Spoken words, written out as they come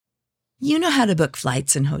You know how to book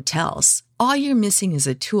flights and hotels. All you're missing is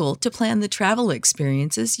a tool to plan the travel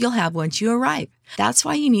experiences you'll have once you arrive. That's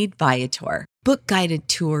why you need Viator. Book guided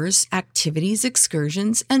tours, activities,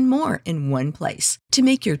 excursions, and more in one place to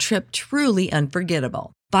make your trip truly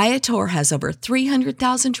unforgettable. Viator has over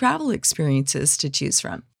 300,000 travel experiences to choose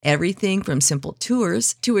from. Everything from simple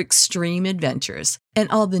tours to extreme adventures and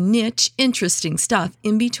all the niche, interesting stuff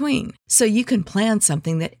in between. So you can plan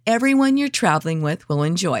something that everyone you're traveling with will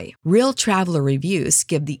enjoy. Real traveler reviews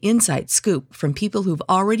give the inside scoop from people who've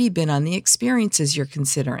already been on the experiences you're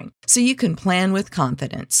considering. So you can plan with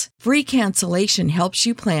confidence. Free cancellation helps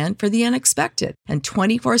you plan for the unexpected. And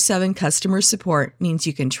 24/7 customer support means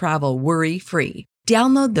you can travel worry-free.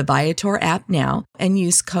 Download the Viator app now and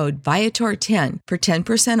use code Viator10 for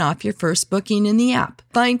 10% off your first booking in the app.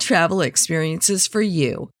 Find travel experiences for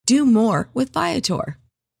you. Do more with Viator.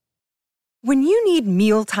 When you need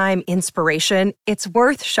mealtime inspiration, it's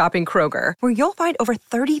worth shopping Kroger, where you'll find over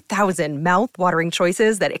 30,000 mouth-watering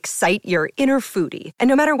choices that excite your inner foodie. And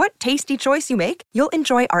no matter what tasty choice you make, you'll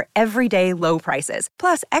enjoy our everyday low prices,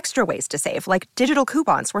 plus extra ways to save, like digital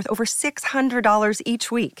coupons worth over $600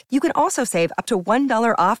 each week. You can also save up to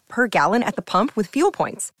 $1 off per gallon at the pump with fuel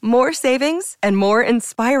points. More savings and more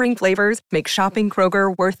inspiring flavors make shopping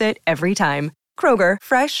Kroger worth it every time. Kroger,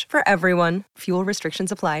 fresh for everyone. Fuel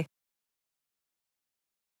restrictions apply.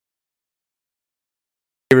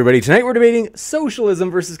 Hey everybody, tonight we're debating socialism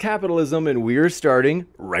versus capitalism, and we're starting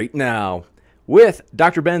right now with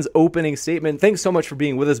Dr. Ben's opening statement. Thanks so much for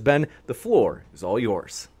being with us, Ben. The floor is all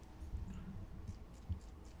yours.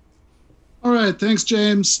 All right, thanks,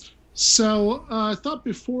 James. So I thought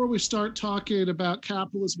before we start talking about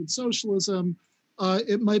capitalism and socialism,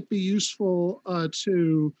 it might be useful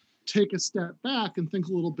to take a step back and think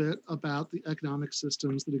a little bit about the economic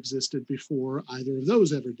systems that existed before either of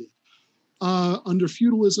those ever did. Under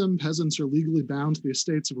feudalism, peasants are legally bound to the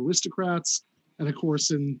estates of aristocrats. And of course,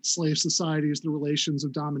 in slave societies, the relations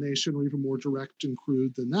of domination were even more direct and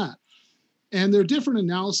crude than that. And there are different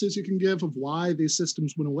analyses you can give of why these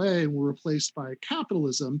systems went away and were replaced by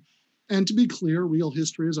capitalism. And to be clear, real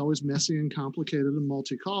history is always messy and complicated and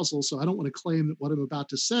multi-causal. So I don't want to claim that what I'm about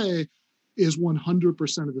to say is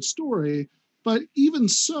 100% of the story. But even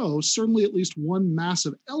so, certainly at least one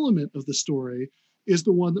massive element of the story is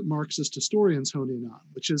the one that Marxist historians hone in on,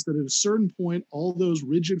 which is that at a certain point, all those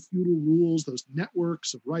rigid feudal rules, those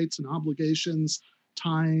networks of rights and obligations,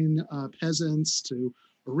 tying peasants to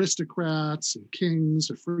aristocrats and kings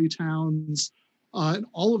to free towns, and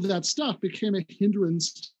all of that stuff became a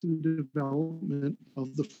hindrance to the development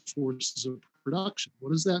of the forces of production.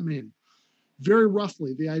 What does that mean? Very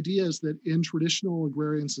roughly, the idea is that in traditional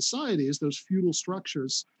agrarian societies, those feudal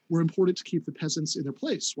structures were important to keep the peasants in their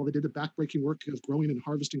place while they did the backbreaking work of growing and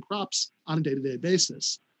harvesting crops on a day-to-day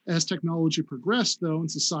basis. As technology progressed, though,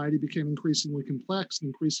 and society became increasingly complex and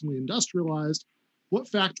increasingly industrialized, what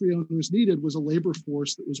factory owners needed was a labor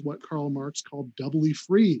force that was what Karl Marx called doubly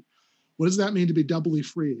free. What does that mean to be doubly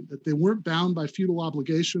free? That they weren't bound by feudal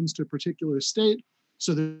obligations to a particular estate,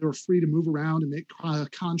 so they were free to move around and make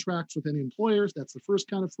contracts with any employers. That's the first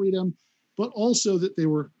kind of freedom. But also that they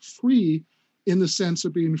were free in the sense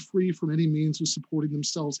of being free from any means of supporting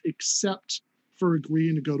themselves except for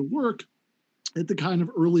agreeing to go to work at the kind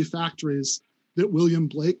of early factories that William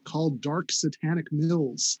Blake called dark satanic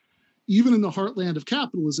mills. Even in the heartland of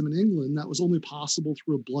capitalism in England, that was only possible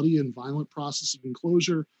through a bloody and violent process of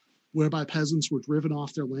enclosure, whereby peasants were driven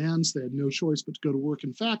off their lands. They had no choice but to go to work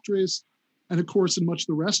in factories. And of course, in much of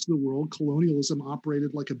the rest of the world, colonialism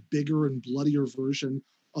operated like a bigger and bloodier version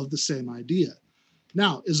of the same idea.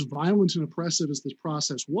 Now, as violent and oppressive as this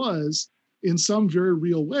process was, in some very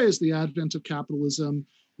real ways, the advent of capitalism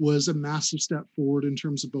was a massive step forward in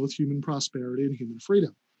terms of both human prosperity and human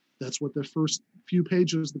freedom. That's what the first few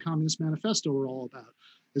pages of the Communist Manifesto are all about,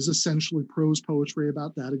 is essentially prose poetry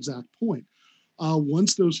about that exact point.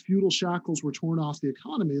 Once those feudal shackles were torn off the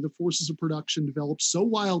economy, the forces of production developed so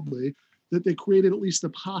wildly that they created at least the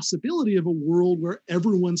possibility of a world where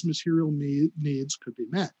everyone's material needs could be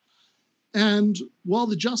met. And while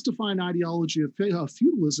the justifying ideology of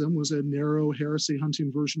feudalism was a narrow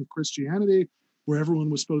heresy-hunting version of Christianity, where everyone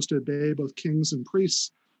was supposed to obey both kings and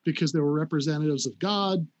priests because they were representatives of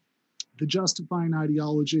God, the justifying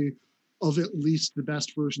ideology of at least the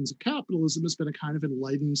best versions of capitalism has been a kind of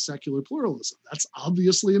enlightened secular pluralism. That's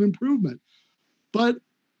obviously an improvement. But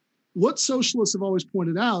what socialists have always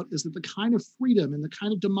pointed out is that the kind of freedom and the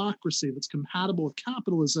kind of democracy that's compatible with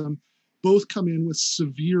capitalism both come in with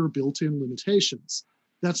severe built-in limitations.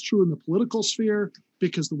 That's true in the political sphere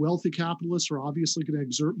because the wealthy capitalists are obviously going to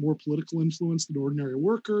exert more political influence than ordinary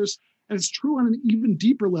workers. And it's true on an even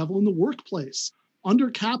deeper level in the workplace.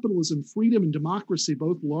 Under capitalism, freedom and democracy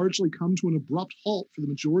both largely come to an abrupt halt for the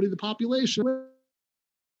majority of the population.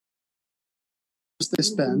 They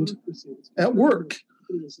spend at work.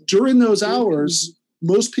 During those hours,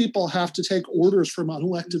 most people have to take orders from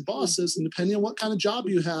unelected bosses, and depending on what kind of job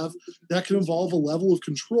you have, that can involve a level of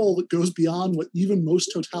control that goes beyond what even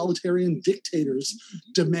most totalitarian dictators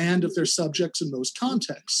demand of their subjects in most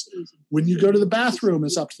contexts. When you go to the bathroom,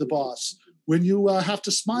 it's up to the boss. When you have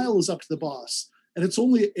to smile, is up to the boss. And it's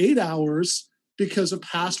only 8 hours because of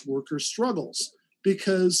past worker struggles,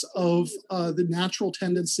 because of the natural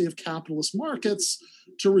tendency of capitalist markets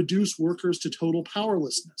to reduce workers to total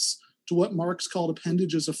powerlessness, to what Marx called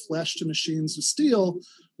appendages of flesh to machines of steel,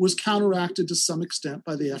 was counteracted to some extent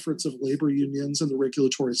by the efforts of labor unions and the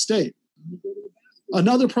regulatory state.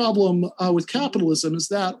 Another problem with capitalism is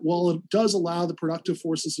that while it does allow the productive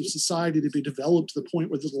forces of society to be developed to the point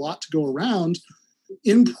where there's a lot to go around,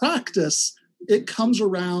 in practice, it comes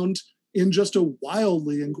around in just a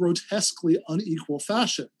wildly and grotesquely unequal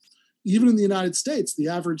fashion. Even in the United States, the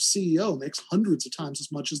average CEO makes hundreds of times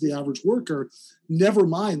as much as the average worker, never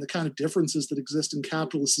mind the kind of differences that exist in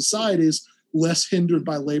capitalist societies, less hindered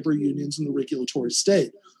by labor unions and the regulatory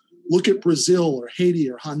state. Look at Brazil or Haiti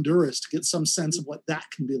or Honduras to get some sense of what that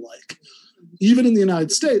can be like. Even in the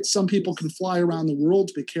United States, some people can fly around the world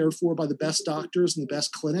to be cared for by the best doctors and the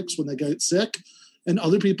best clinics when they get sick, and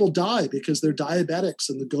other people die because they're diabetics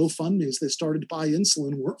and the GoFundMes they started to buy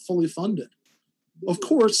insulin weren't fully funded. Of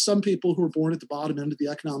course, some people who are born at the bottom end of the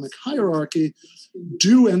economic hierarchy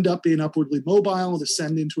do end up being upwardly mobile and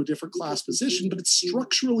ascend into a different class position, but it's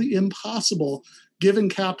structurally impossible, given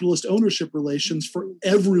capitalist ownership relations, for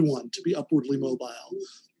everyone to be upwardly mobile.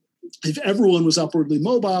 If everyone was upwardly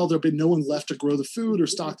mobile, there'd be no one left to grow the food or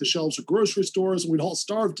stock the shelves of grocery stores, and we'd all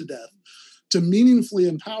starve to death. To meaningfully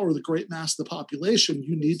empower the great mass of the population,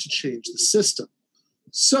 you need to change the system.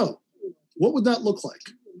 So, what would that look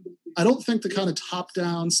like? I don't think the kind of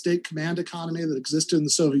top-down state command economy that existed in the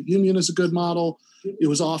Soviet Union is a good model. It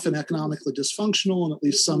was often economically dysfunctional in at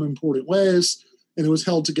least some important ways, and it was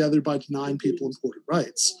held together by denying people important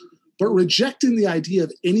rights. But rejecting the idea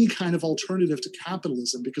of any kind of alternative to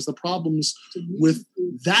capitalism, because the problems with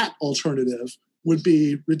that alternative would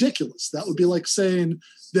be ridiculous. That would be like saying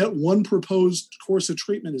that one proposed course of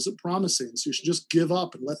treatment isn't promising, so you should just give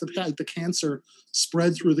up and let the cancer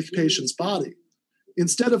spread through the patient's body.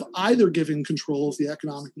 Instead of either giving control of the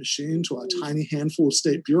economic machine to a tiny handful of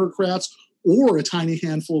state bureaucrats or a tiny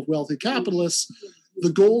handful of wealthy capitalists, the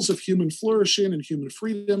goals of human flourishing and human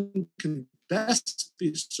freedom can best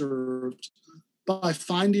be served by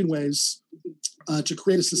finding ways to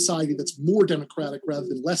create a society that's more democratic rather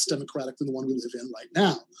than less democratic than the one we live in right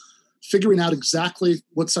now. Figuring out exactly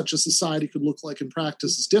what such a society could look like in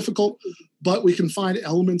practice is difficult, but we can find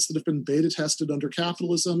elements that have been beta tested under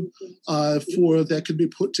capitalism that can be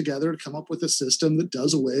put together to come up with a system that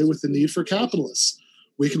does away with the need for capitalists.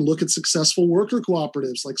 We can look at successful worker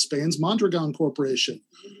cooperatives like Spain's Mondragon Corporation.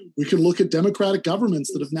 We can look at democratic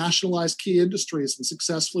governments that have nationalized key industries and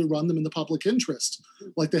successfully run them in the public interest,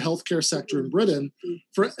 like the healthcare sector in Britain,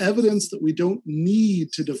 for evidence that we don't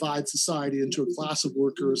need to divide society into a class of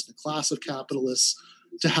workers and a class of capitalists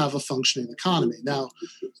to have a functioning economy. Now,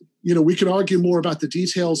 we could argue more about the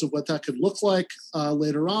details of what that could look like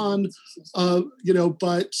later on,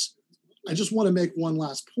 but I just want to make one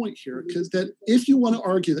last point here, because that if you want to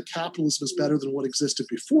argue that capitalism is better than what existed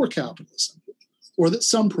before capitalism, or that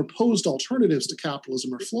some proposed alternatives to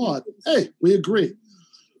capitalism are flawed, hey, we agree.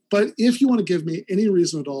 But if you want to give me any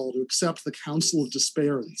reason at all to accept the counsel of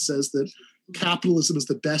despair that says that capitalism is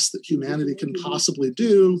the best that humanity can possibly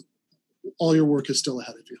do, all your work is still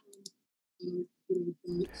ahead of you.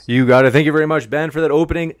 You got it. Thank you very much, Ben, for that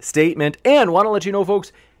opening statement. And want to let you know,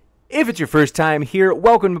 folks, if it's your first time here,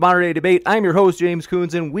 welcome to Modern Day Debate. I'm your host, James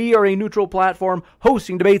Coons, and we are a neutral platform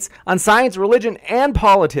hosting debates on science, religion, and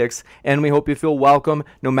politics. And we hope you feel welcome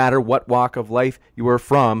no matter what walk of life you are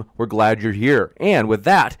from. We're glad you're here. And with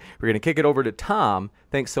that, we're going to kick it over to Tom.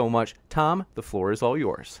 Thanks so much. Tom, the floor is all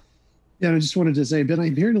yours. Yeah, I just wanted to say, Ben,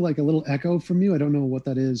 I'm hearing like a little echo from you. I don't know what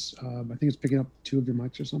that is. I think it's picking up two of your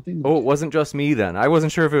mics or something. Oh, it wasn't just me then. I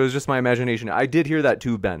wasn't sure if it was just my imagination. I did hear that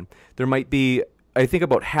too, Ben. There might be, I think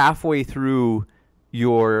about halfway through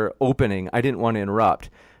your opening, I didn't want to interrupt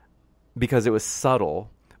because it was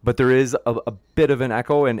subtle, but there is a bit of an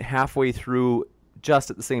echo, and halfway through,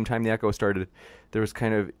 just at the same time the echo started, there was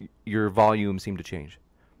kind of, your volume seemed to change.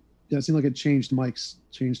 Yeah, it seemed like it changed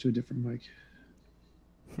to a different mic.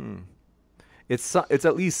 It's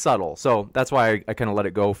at least subtle, so that's why I kind of let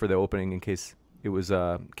it go for the opening in case It was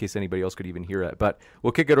in case anybody else could even hear it. But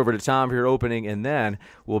we'll kick it over to Tom for your opening, and then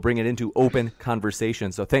we'll bring it into open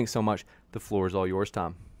conversation. So thanks so much. The floor is all yours,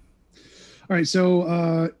 Tom. All right.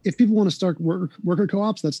 So if people want to start worker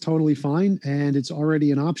co-ops, that's totally fine. And it's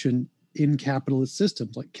already an option in capitalist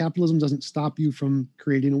systems. Like, capitalism doesn't stop you from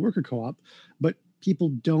creating a worker co-op, but people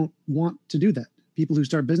don't want to do that. People who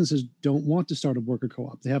start businesses don't want to start a worker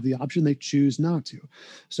co-op. They have the option, they choose not to.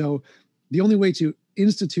 So the only way to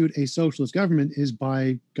institute a socialist government is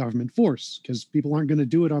by government force, because people aren't going to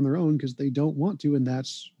do it on their own because they don't want to, and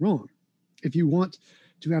that's wrong. If you want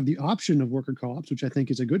to have the option of worker co-ops, which I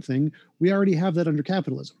think is a good thing, we already have that under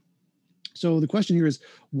capitalism. So the question here is,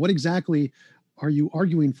 what exactly are you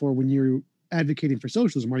arguing for when you're advocating for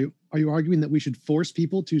socialism? Are you arguing that we should force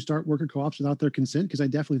people to start worker co-ops without their consent? Because I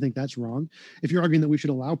definitely think that's wrong. If you're arguing that we should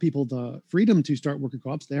allow people the freedom to start worker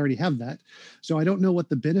co-ops, they already have that. So I don't know what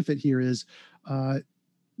the benefit here is.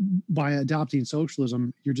 By adopting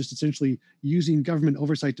socialism, you're just essentially using government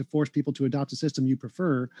oversight to force people to adopt a system you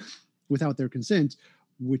prefer without their consent,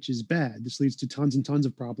 which is bad. This leads to tons and tons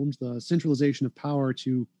of problems. The centralization of power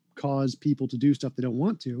to cause people to do stuff they don't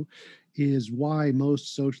want to is why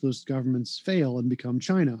most socialist governments fail and become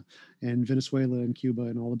China and Venezuela and Cuba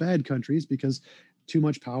and all the bad countries, because too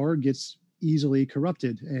much power gets easily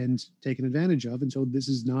corrupted and taken advantage of. And so this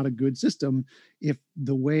is not a good system if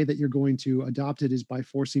the way that you're going to adopt it is by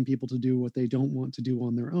forcing people to do what they don't want to do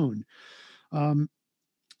on their own.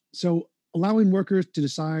 So allowing workers to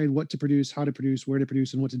decide what to produce, how to produce, where to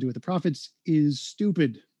produce, and what to do with the profits is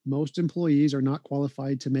stupid. Most employees are not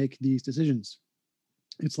qualified to make these decisions.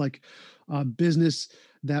 It's like a business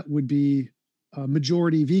that would be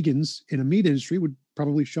majority vegans in a meat industry would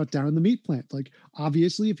probably shut down the meat plant. Like,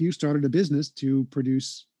 obviously, if you started a business to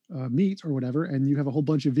produce meat or whatever, and you have a whole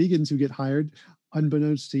bunch of vegans who get hired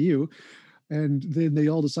unbeknownst to you, and then they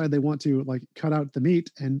all decide they want to like cut out the meat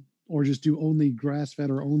and or just do only grass-fed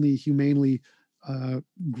or only humanely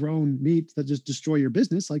grown meat that just destroy your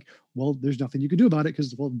business, like, well, there's nothing you can do about it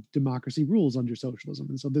because, well, democracy rules under socialism.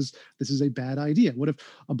 And so this is a bad idea. What if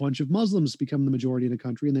a bunch of Muslims become the majority in a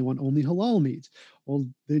country and they want only halal meat? Well,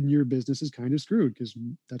 then your business is kind of screwed because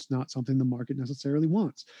that's not something the market necessarily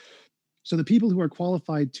wants. So the people who are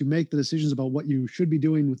qualified to make the decisions about what you should be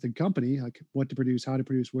doing with the company, like what to produce, how to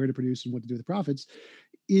produce, where to produce, and what to do with the profits,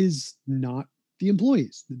 is not the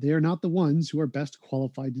employees. They are not the ones who are best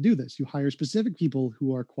qualified to do this. You hire specific people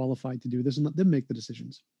who are qualified to do this and let them make the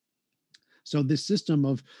decisions. So this system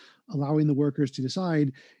of allowing the workers to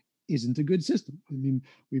decide isn't a good system. I mean,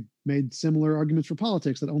 we've made similar arguments for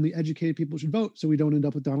politics that only educated people should vote so we don't end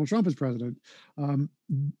up with Donald Trump as president.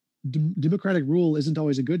 Democratic rule isn't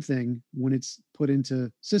always a good thing when it's put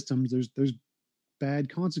into systems. There's bad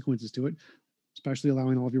consequences to it, especially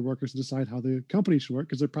allowing all of your workers to decide how the company should work,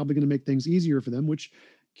 because they're probably going to make things easier for them, which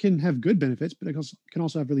can have good benefits, but it can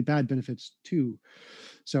also have really bad benefits too.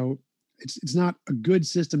 So it's not a good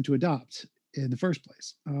system to adopt in the first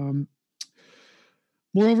place.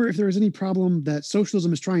 Moreover, if there is any problem that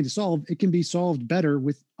socialism is trying to solve, it can be solved better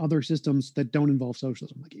with other systems that don't involve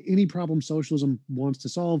socialism. Like, any problem socialism wants to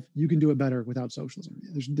solve, you can do it better without socialism.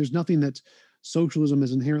 There's nothing that socialism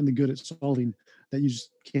is inherently good at solving that you just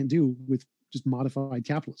can't do with just modified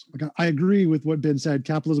capitalism. Like, I agree with what Ben said.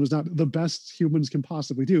 Capitalism is not the best humans can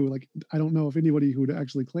possibly do. Like, I don't know if anybody who would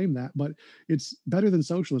actually claim that, but it's better than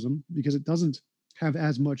socialism because it doesn't have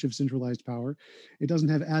as much of centralized power. It doesn't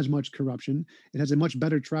have as much corruption. It has a much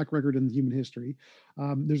better track record in human history.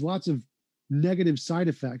 There's lots of negative side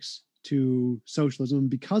effects to socialism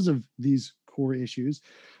because of these core issues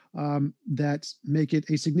that make it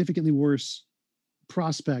a significantly worse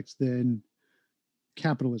prospect than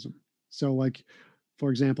capitalism. So, like,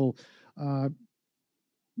 for example,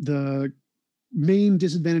 the main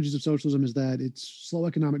disadvantages of socialism is that it's slow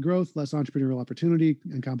economic growth, less entrepreneurial opportunity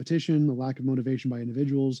and competition, the lack of motivation by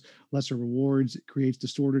individuals, lesser rewards, it creates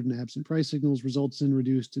distorted and absent price signals, results in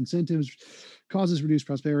reduced incentives, causes reduced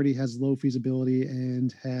prosperity, has low feasibility,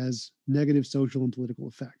 and has negative social and political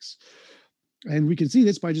effects. And we can see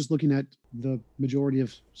this by just looking at the majority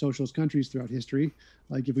of socialist countries throughout history.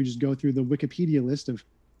 Like, if we just go through the Wikipedia list of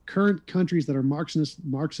current countries that are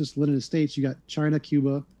Marxist-Leninist states, you got China,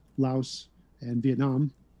 Cuba, Laos, and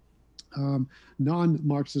Vietnam.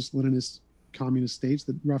 Non-Marxist-Leninist communist states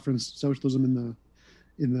that reference socialism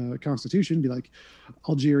in the Constitution be like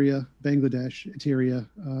Algeria, Bangladesh, Eritrea,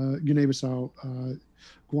 Guinea-Bissau,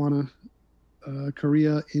 Guyana,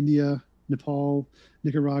 Korea, India, Nepal,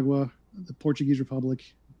 Nicaragua, the Portuguese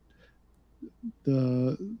Republic,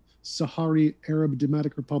 the Sahrawi Arab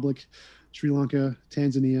Democratic Republic, Sri Lanka,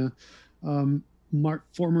 Tanzania.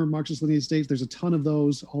 former Marxist-Leninist states. There's a ton of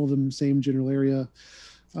those, all of them same general area.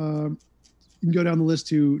 You can go down the list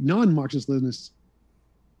to non-Marxist-Leninist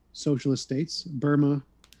socialist states: Burma,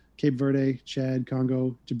 Cape Verde, Chad,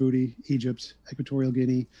 Congo, Djibouti, Egypt, Equatorial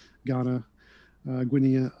Guinea, Ghana,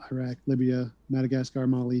 Guinea, Iraq, Libya, Madagascar,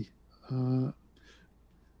 Mali,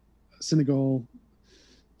 Senegal,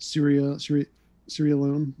 Sierra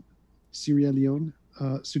Leone,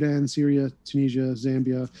 Sudan, Syria, Tunisia,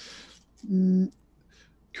 Zambia.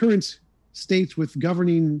 Current states with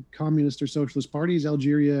governing communist or socialist parties: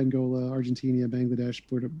 Algeria, Angola, Argentina, Bangladesh,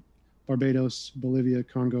 Barbados, Bolivia,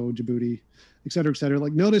 Congo, Djibouti, et cetera, et cetera.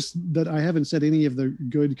 Like, notice that I haven't said any of the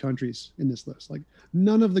good countries in this list. Like,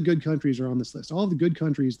 none of the good countries are on this list. All of the good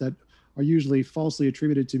countries that are usually falsely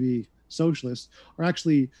attributed to be socialist are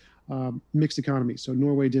actually mixed economies. So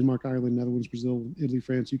Norway, Denmark, Ireland, Netherlands, Brazil, Italy,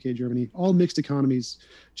 France, UK, Germany, all mixed economies,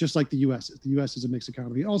 just like the US is. The US is a mixed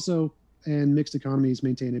economy also, and mixed economies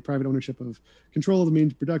maintain a private ownership of control of the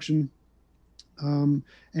means of production. And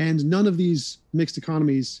none of these mixed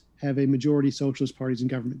economies have a majority socialist parties in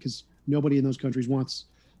government, because nobody in those countries wants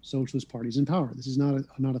socialist parties in power. This is not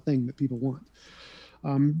a thing that people want.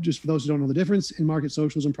 Just for those who don't know the difference, in market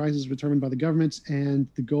socialism, prices are determined by the government, and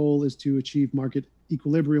the goal is to achieve market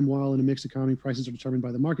equilibrium, while in a mixed economy, prices are determined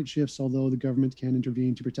by the market shifts, although the government can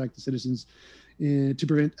intervene to protect the citizens to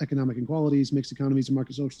prevent economic inequalities. Mixed economies and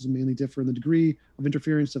market socialism mainly differ in the degree of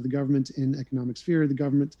interference of the government in economic sphere. The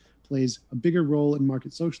government plays a bigger role in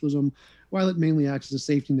market socialism, while it mainly acts as a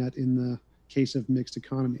safety net in the case of mixed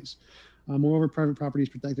economies. Moreover, private property is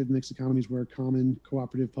protected in mixed economies, where common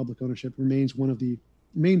cooperative public ownership remains one of the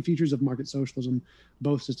main features of market socialism.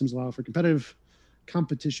 Both systems allow for competitive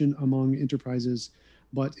competition among enterprises,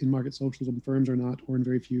 but in market socialism, firms are not, or in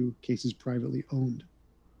very few cases, privately owned.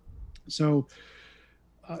 So,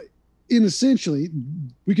 in essentially,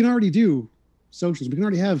 we can already do socialism. We can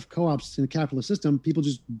already have co-ops in a capitalist system. People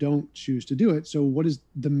just don't choose to do it. So what is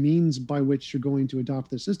the means by which you're going to adopt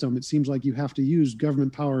this system? It seems like you have to use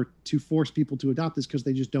government power to force people to adopt this because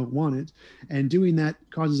they just don't want it. And doing that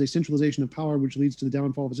causes a centralization of power, which leads to the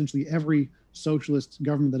downfall of essentially every socialist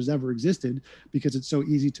government that has ever existed, because it's so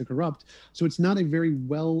easy to corrupt. So it's not a very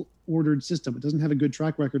well-ordered system. It doesn't have a good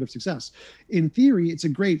track record of success. In theory, it's a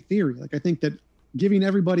great theory. Like, I think that giving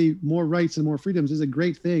everybody more rights and more freedoms is a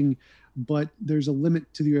great thing, but there's a limit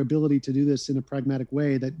to your ability to do this in a pragmatic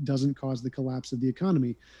way that doesn't cause the collapse of the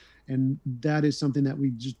economy. And that is something that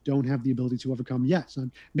we just don't have the ability to overcome yet. So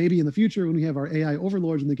maybe in the future, when we have our AI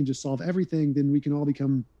overlords and they can just solve everything, then we can all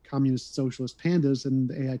become communist socialist pandas and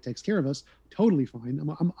the AI takes care of us. Totally fine.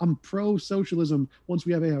 I'm pro-socialism once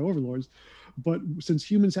we have AI overlords. But since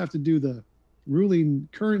humans have to do the ruling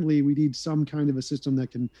currently, we need some kind of a system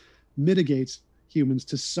that can mitigate humans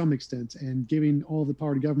to some extent, and giving all the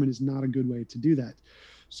power to government is not a good way to do that.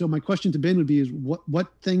 So my question to Ben would be is what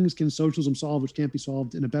things can socialism solve which can't be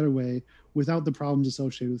solved in a better way without the problems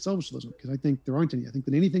associated with socialism? Because I think there aren't any. I think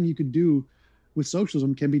that anything you could do with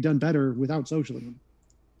socialism can be done better without socialism.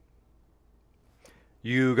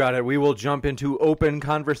 You got it. We will jump into open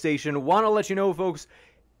conversation. Want to let you know, folks,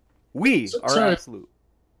 we are absolute.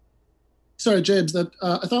 Sorry, James, that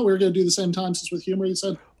I thought we were going to do the same time since with humor, you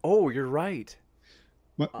said. Oh, you're right.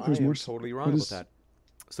 I am totally wrong about that.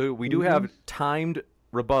 So we do have timed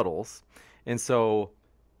rebuttals. And so,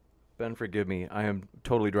 Ben, forgive me. I am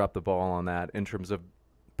totally dropped the ball on that in terms of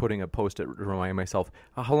putting a post-it to remind myself.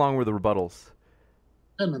 How long were the rebuttals?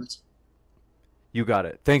 10 minutes. You got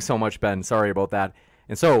it. Thanks so much, Ben. Sorry about that.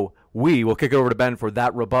 And so we will kick over to Ben for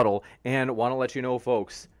that rebuttal, and want to let you know,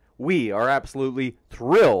 folks, we are absolutely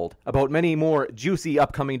thrilled about many more juicy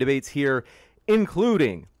upcoming debates here,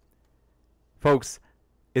 including, folks,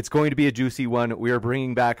 it's going to be a juicy one. We are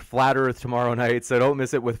bringing back Flat Earth tomorrow night, so don't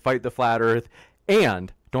miss it with Fight the Flat Earth.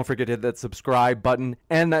 And don't forget to hit that subscribe button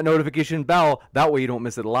and that notification bell. That way you don't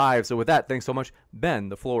miss it live. So with that, thanks so much. Ben,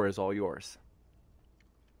 the floor is all yours.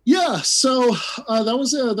 Yeah, so that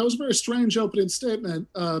was a very strange opening statement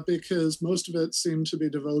because most of it seemed to be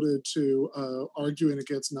devoted to arguing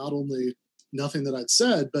against not only nothing that I'd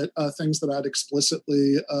said, but things that I'd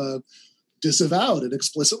explicitly disavowed and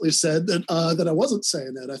explicitly said that I wasn't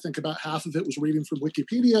saying it. I think about half of it was reading from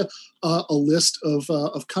Wikipedia, a list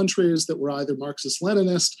of countries that were either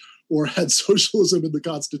Marxist-Leninist or had socialism in the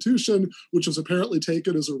Constitution, which was apparently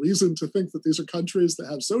taken as a reason to think that these are countries that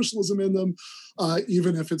have socialism in them,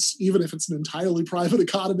 even if it's an entirely private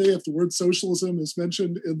economy. If the word socialism is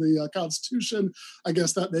mentioned in the Constitution, I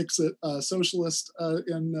guess that makes it socialist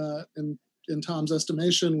in Tom's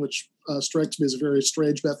estimation, which strikes me as a very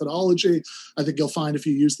strange methodology. I think you'll find if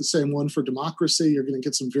you use the same one for democracy, you're going to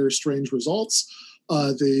get some very strange results.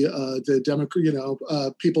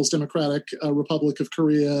 People's Democratic Republic of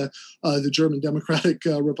Korea, the German Democratic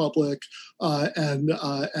Republic, and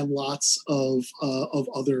lots of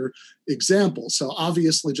other examples. So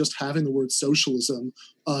obviously, just having the word socialism,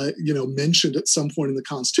 mentioned at some point in the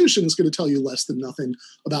Constitution is going to tell you less than nothing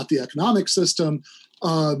about the economic system.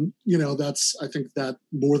 That's, I think, that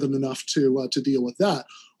more than enough to deal with that.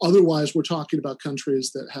 Otherwise, we're talking about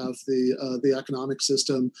countries that have the economic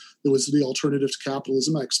system that was the alternative to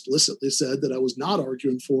capitalism. I explicitly said that I was not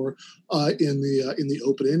arguing for in the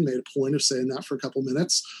opening. Made a point of saying that for a couple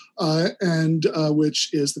minutes, and which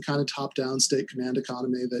is the kind of top-down state command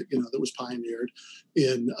economy that that was pioneered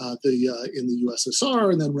in the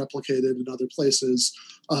USSR and then replicated in other places.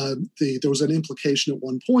 There was an implication at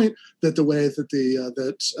one point that the way that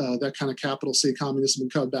that kind of capital C communism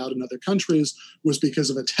had come about in other countries was because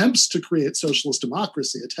of attempts to create socialist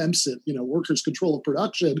democracy, attempts at workers' control of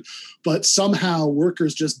production, but somehow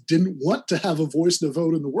workers just didn't want to have a voice and a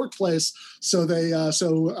vote in the workplace, so they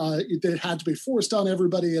had to be forced on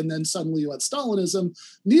everybody, and then suddenly you had Stalinism.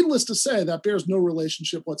 Needless to say, that bears no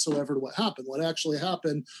relationship whatsoever to what happened. What actually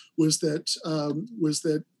happened was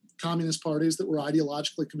that communist parties that were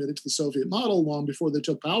ideologically committed to the Soviet model long before they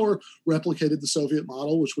took power replicated the Soviet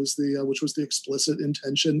model, which was the explicit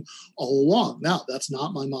intention all along. Now, that's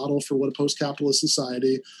not my model for what a post-capitalist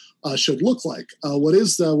society should look like. What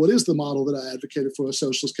is the model that I advocated for a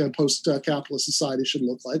socialist post-capitalist society should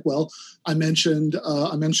look like? Well, I mentioned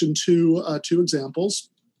two examples.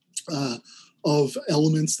 Of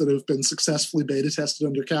elements that have been successfully beta tested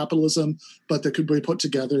under capitalism, but that could be put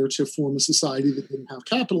together to form a society that didn't have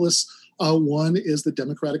capitalists. One is that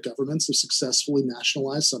democratic governments have successfully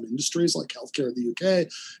nationalized some industries like healthcare in the UK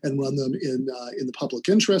and run them in the public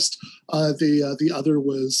interest. The other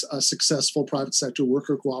was successful private sector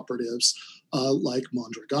worker cooperatives like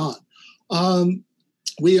Mondragon.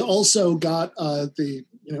 We also got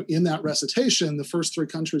in that recitation, the first three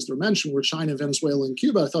countries that were mentioned were China, Venezuela, and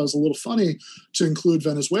Cuba. I thought it was a little funny to include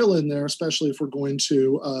Venezuela in there, especially if we're going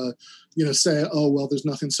to, say, oh, well, there's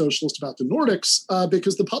nothing socialist about the Nordics,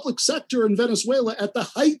 because the public sector in Venezuela at the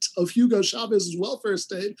height of Hugo Chavez's welfare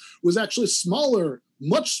state was actually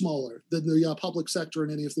much smaller than the public sector in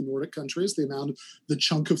any of the Nordic countries, the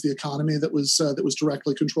chunk of the economy that was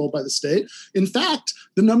directly controlled by the state. In fact,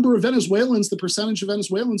 the percentage of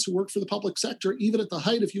Venezuelans who worked for the public sector, even at the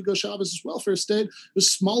height of Hugo Chavez's welfare state,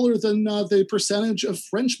 was smaller than the percentage of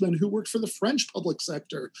Frenchmen who worked for the French public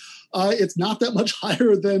sector. It's not that much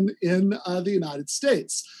higher than in the United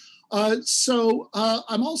States. So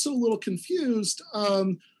I'm also a little confused.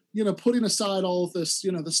 Putting aside all of this,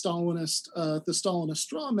 the Stalinist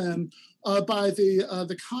straw man, by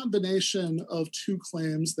the combination of two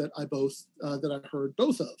claims that I heard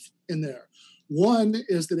both of in there. One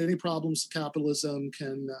is that any problems with capitalism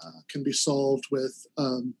can be solved with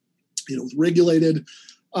regulated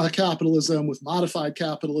capitalism, with modified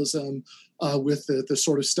capitalism, with the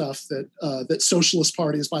sort of stuff that socialist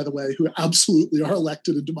parties, by the way, who absolutely are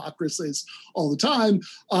elected in democracies all the time,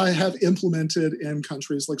 have implemented in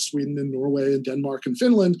countries like Sweden and Norway and Denmark and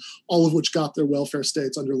Finland, all of which got their welfare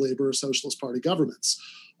states under Labour or Socialist Party governments.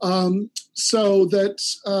 So that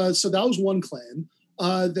was one claim.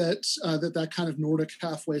 That kind of Nordic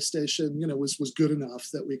halfway station, was good enough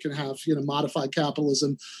that we can have, modified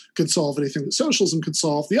capitalism could solve anything that socialism could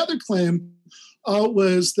solve. The other claim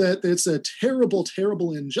was that it's a terrible,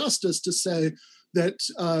 terrible injustice to say that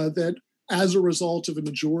as a result of a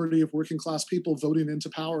majority of working class people voting into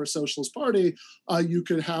power a socialist party, you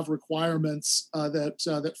could have requirements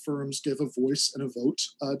that firms give a voice and a vote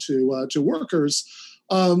to workers.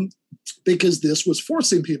 Because this was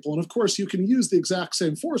forcing people. And of course, you can use the exact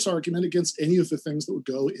same force argument against any of the things that would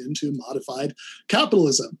go into modified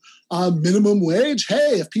capitalism. Minimum wage,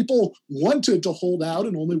 hey, if people wanted to hold out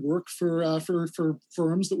and only work for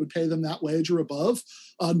firms that would pay them that wage or above,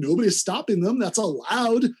 nobody's stopping them. That's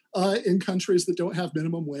allowed in countries that don't have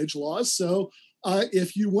minimum wage laws. So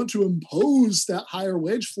if you want to impose that higher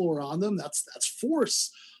wage floor on them, that's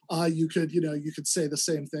force. You could say the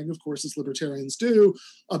same thing, of course, as libertarians do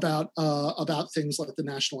about things like the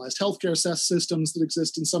nationalized healthcare systems that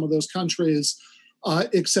exist in some of those countries,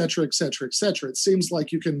 et cetera, et cetera, et cetera. It seems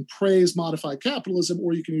like you can praise modified capitalism,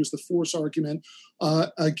 or you can use the force argument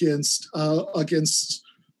against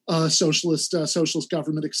socialist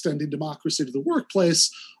government extending democracy to the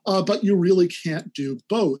workplace, but you really can't do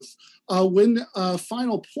both.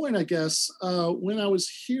 Final point, I guess, when I was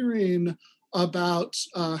hearing about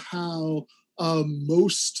how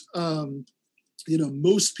most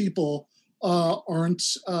people aren't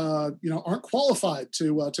qualified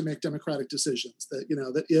to make democratic decisions.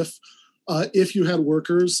 That if If you had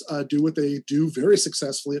workers do what they do very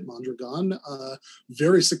successfully at Mondragon,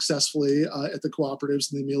 very successfully at the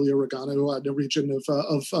cooperatives in the Emilia-Romagna region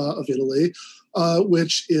of Italy,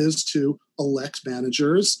 which is to elect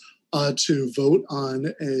managers, to vote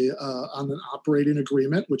on an operating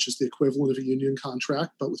agreement, which is the equivalent of a union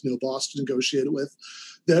contract, but with no boss to negotiate it with,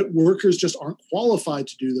 that workers just aren't qualified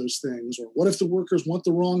to do those things. Or what if the workers want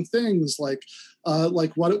the wrong things? What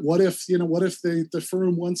if the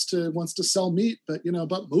firm wants to sell meat, but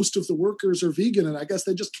most of the workers are vegan, and I guess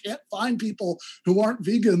they just can't find people who aren't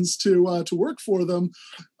vegans to work for them.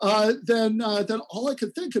 Then all I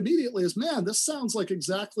could think immediately is, man, this sounds like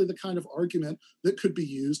exactly the kind of argument that could be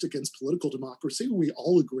used against political democracy. We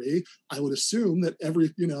all agree, I would assume, that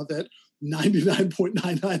that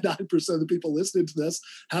 99.999% of the people listening to this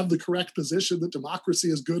have the correct position that democracy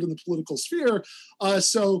is good in the political sphere.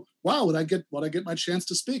 So, wow, when I get my chance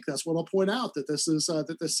to speak, that's what I'll point out, that this is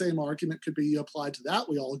that the same argument could be applied to that.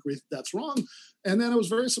 We all agree that that's wrong. And then I was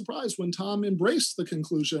very surprised when Tom embraced the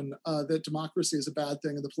conclusion that democracy is a bad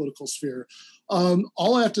thing in the political sphere.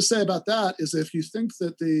 All I have to say about that is, if you think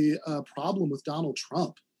that the problem with Donald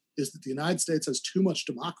Trump is that the United States has too much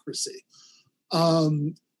democracy,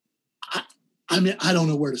 I mean, I don't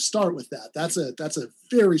know where to start with that. That's a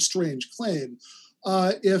very strange claim.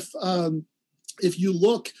 If you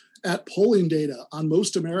look at polling data on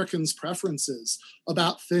most Americans' preferences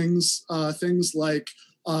about things like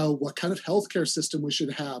what kind of healthcare system we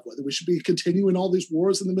should have, whether we should be continuing all these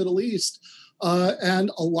wars in the Middle East, and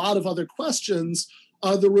a lot of other questions,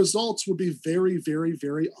 the results would be very, very,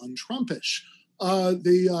 very un-Trumpish.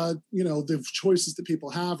 The choices that people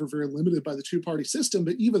have are very limited by the two-party system.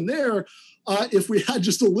 But even there, if we had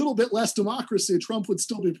just a little bit less democracy, Trump would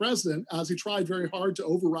still be president, as he tried very hard to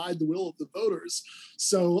override the will of the voters.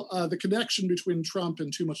 So the connection between Trump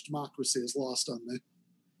and too much democracy is lost on me.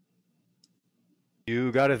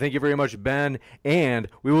 You got it. Thank you very much, Ben. And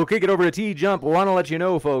we will kick it over to T-Jump. Want to let you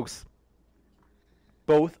know, folks,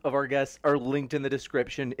 both of our guests are linked in the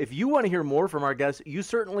description. If you want to hear more from our guests, you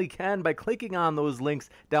certainly can by clicking on those links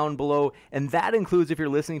down below. And that includes if you're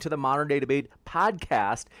listening to the Modern Day Debate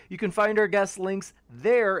podcast. You can find our guest links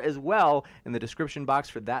there as well in the description box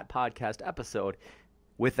for that podcast episode.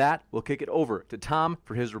 With that, we'll kick it over to Tom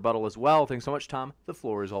for his rebuttal as well. Thanks so much, Tom. The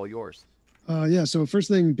floor is all yours. So first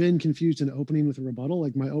thing, Ben confused an opening with a rebuttal.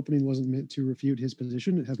 Like, my opening wasn't meant to refute his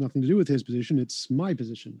position. It has nothing to do with his position. It's my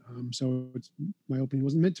position. My opening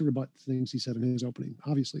wasn't meant to rebut things he said in his opening,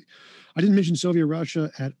 obviously. I didn't mention Soviet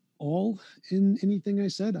Russia at all in anything I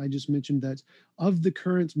said. I just mentioned that of the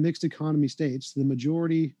current mixed economy states, the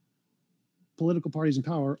majority political parties in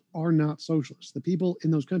power are not socialists. The people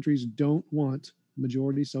in those countries don't want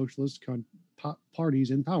majority socialist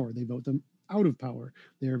parties in power. They vote them out of power.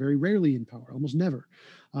 They are very rarely in power, almost never.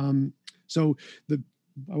 I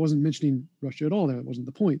wasn't mentioning Russia at all there. That wasn't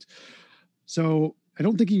the point. So I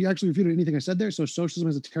don't think he actually refuted anything I said there. So socialism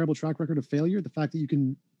has a terrible track record of failure. The fact that you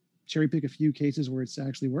can cherry pick a few cases where it's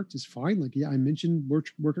actually worked is fine. Like, yeah, I mentioned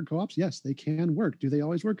worker co-ops. Yes, they can work. Do they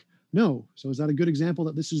always work? No. So is that a good example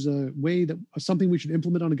that this is a way that something we should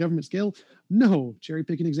implement on a government scale? No. Cherry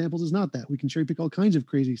picking examples is not that. We can cherry pick all kinds of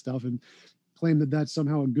crazy stuff and claim that that's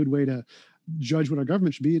somehow a good way to judge what our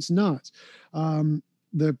government should be. It's not.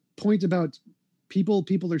 The point about people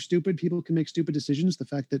are stupid. People can make stupid decisions. The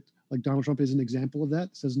fact that, like, Donald Trump is an example of that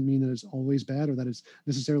doesn't mean that it's always bad, or that it's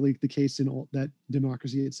necessarily the case in all that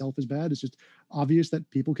democracy itself is bad. It's just obvious that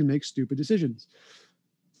people can make stupid decisions.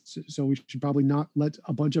 So we should probably not let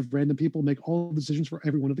a bunch of random people make all the decisions for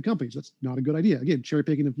every one of the companies. That's not a good idea. Again, cherry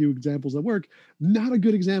picking a few examples that work, not a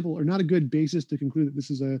good example, or not a good basis to conclude that this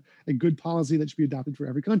is a good policy that should be adopted for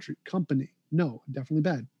every company. No, definitely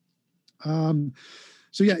bad.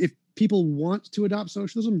 If people want to adopt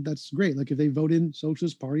socialism, that's great. Like, if they vote in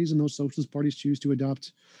socialist parties and those socialist parties choose to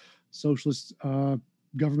adopt socialist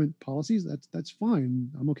government policies, that's fine.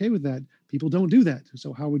 I'm okay with that. People don't do that.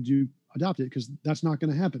 So how would you adopt it? Because that's not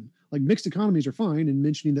going to happen. Like, mixed economies are fine, and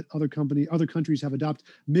mentioning that other countries have adopted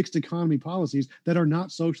mixed economy policies that are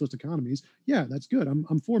not socialist economies, yeah, that's good.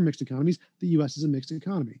 I'm for mixed economies. The U.S. is a mixed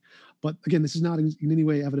economy. But again, this is not in any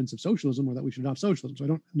way evidence of socialism or that we should adopt socialism. So I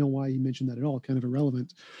don't know why he mentioned that at all. Kind of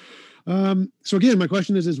irrelevant. So again, my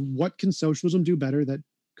question is what can socialism do better that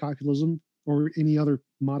capitalism or any other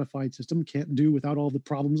modified system can't do without all the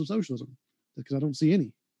problems of socialism? Because I don't see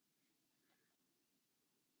any.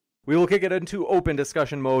 We will kick it into open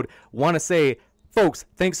discussion mode. Want to say, folks,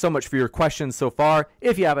 thanks so much for your questions so far.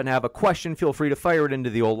 If you happen to have a question, feel free to fire it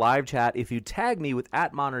into the old live chat. If you tag me with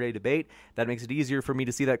 @ModernDayDebate, that makes it easier for me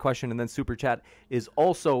to see that question, and then super chat is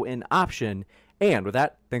also an option. And with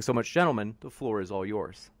that, thanks so much, gentlemen. The floor is all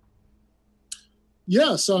yours.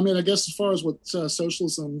 Yeah, so I mean, I guess as far as what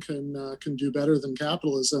socialism can do better than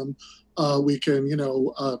capitalism, we can,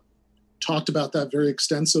 talked about that very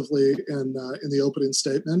extensively in the opening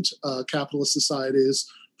statement. Capitalist societies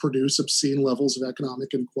produce obscene levels of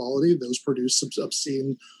economic inequality. Those produce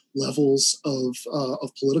obscene levels of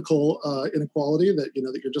political inequality that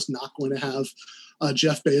you're just not going to have.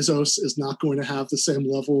 Jeff Bezos is not going to have the same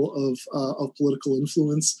level of political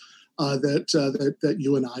influence that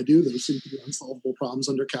you and I do. Those seem to be unsolvable problems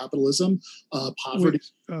under capitalism. Poverty.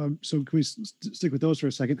 So can we stick with those for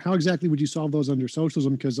a second? How exactly would you solve those under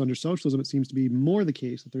socialism? Because under socialism, it seems to be more the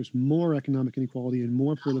case that there's more economic inequality and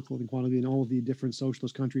more political inequality in all of the different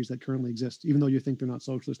socialist countries that currently exist, even though you think they're not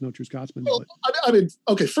socialist, no true Scotsman. Well, I mean,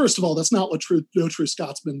 okay, first of all, that's not what no true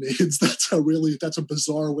Scotsman means. That's a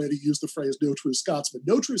bizarre way to use the phrase no true Scotsman.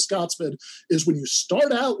 No true Scotsman is when you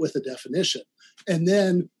start out with a definition and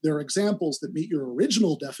then there are examples that meet your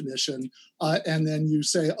original definition, and then you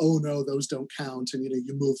say, oh no, those don't count, and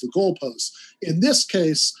you move the goalposts. In this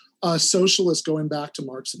case, socialists, going back to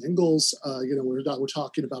Marx and Engels, we're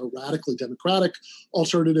talking about a radically democratic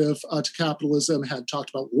alternative to capitalism, had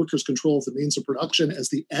talked about workers' control of the means of production as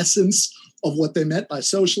the essence of what they meant by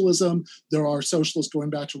socialism. There are socialists going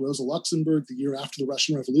back to Rosa Luxemburg the year after the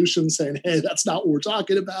Russian Revolution saying, hey, that's not what we're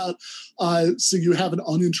talking about. So you have an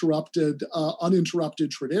uninterrupted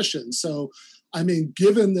tradition. So I mean,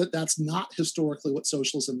 given that that's not historically what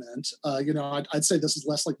socialism meant, I'd say this is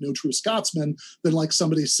less like no true Scotsman than like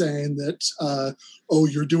somebody saying that,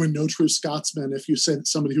 you're doing no true Scotsman if you say that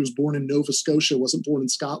somebody who was born in Nova Scotia wasn't born in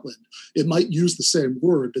Scotland. It might use the same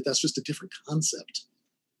word, but that's just a different concept.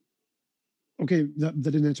 Okay, that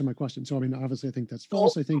didn't answer my question. So, I mean, obviously, I think that's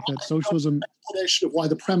false. I think that socialism... Explanation of why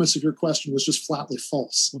the premise of your question was just flatly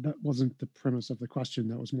false. Well, that wasn't the premise of the question.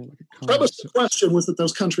 That was more like a comment. The premise of the question was that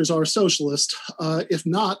those countries are socialist. If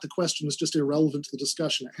not, the question was just irrelevant to the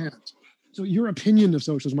discussion at hand. So your opinion of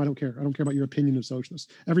socialism, I don't care. I don't care about your opinion of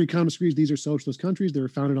socialists. Every economist agrees these are socialist countries. They're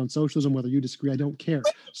founded on socialism. Whether you disagree, I don't care.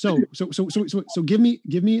 So give me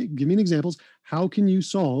an examples. How can you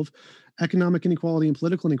solve economic inequality and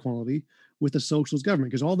political inequality with a socialist government?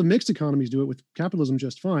 Because all the mixed economies do it with capitalism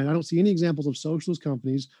just fine. I don't see any examples of socialist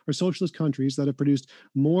companies or socialist countries that have produced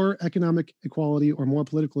more economic equality or more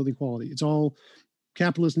political inequality. It's all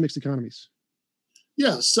capitalist mixed economies.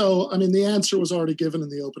 Yeah, so I mean, the answer was already given in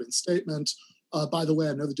the opening statement. By the way,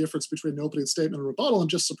 I know the difference between an opening statement and rebuttal. I'm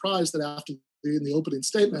just surprised that after in the opening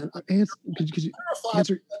statement, could you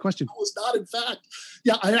answer the question? Was not, in fact,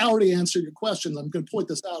 yeah, I already answered your question. I'm going to point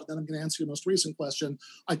this out, and then I'm going to answer your most recent question.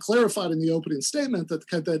 I clarified in the opening statement that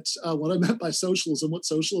what I meant by socialism, what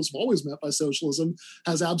socialism always meant by socialism,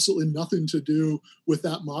 has absolutely nothing to do with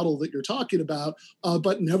that model that you're talking about.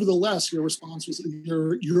 But nevertheless, your response was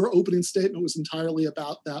your opening statement was entirely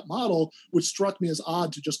about that model, which struck me as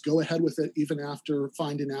odd to just go ahead with it even after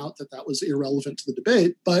finding out that was irrelevant to the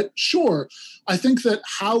debate. But sure. I think that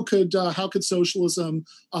how could socialism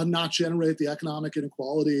not generate the economic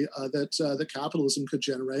inequality that capitalism could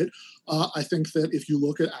generate? I think that if you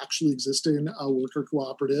look at actually existing worker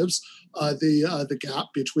cooperatives, the gap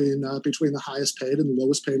between the highest paid and the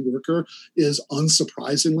lowest paid worker is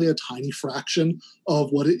unsurprisingly a tiny fraction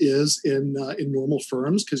of what it is in normal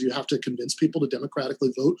firms, because you have to convince people to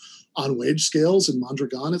democratically vote on wage scales. In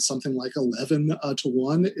Mondragon, it's something like 11 to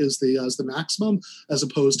 1 is the maximum, as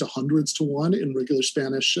opposed to hundreds to 1 in regular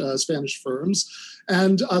Spanish firms.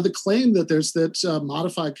 And the claim that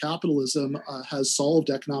modified capitalism has solved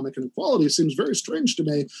economic inequality seems very strange to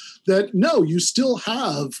me. That no, you still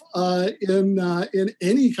have in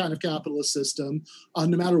any kind of capitalist system,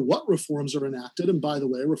 no matter what reforms are enacted, and by the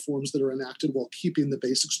way, reforms that are enacted while keeping the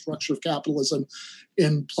basic structure of capitalism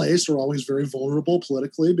in place are always very vulnerable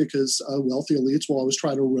politically, because wealthy elites will always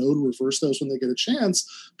try to erode or reverse those when they get a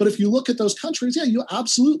chance. But if you look at those countries, yeah, you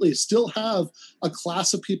absolutely still have a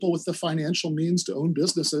class of people with the financial means to own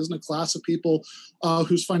businesses, and a class of people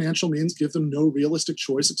whose financial means give them no realistic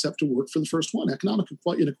choice except to work for the first one. Economic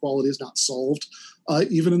inequality is not solved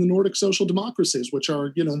even in the Nordic social democracies, which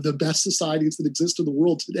are the best societies that exist in the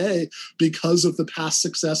world today because of the past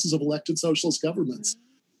successes of elected socialist governments.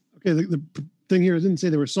 Okay, the thing here, I didn't say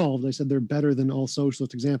they were solved. I said they're better than all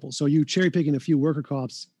socialist examples. So you cherry picking a few worker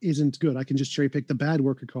co-ops isn't good. I can just cherry pick the bad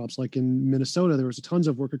worker co-ops. Like in Minnesota, there was tons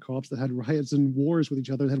of worker co-ops that had riots and wars with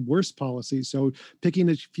each other, that had worse policies. So picking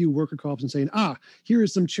a few worker co-ops and saying, here are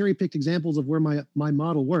some cherry picked examples of where my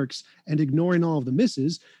model works, and ignoring all of the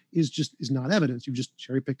misses is not evidence. You've just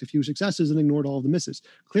cherry picked a few successes and ignored all of the misses.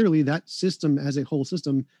 Clearly, that system as a whole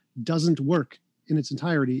system doesn't work in its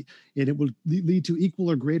entirety, and it will lead to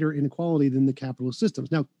equal or greater inequality than the capitalist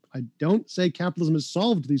systems. Now, I don't say capitalism has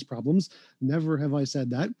solved these problems. Never have I said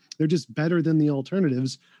that. They're just better than the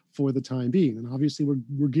alternatives for the time being. And obviously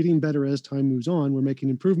we're getting better as time moves on. We're making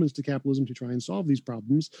improvements to capitalism to try and solve these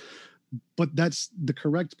problems. But that's the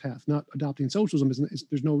correct path, not adopting socialism.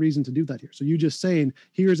 There's no reason to do that here. So you just saying,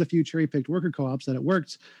 here's a few cherry-picked worker co-ops that it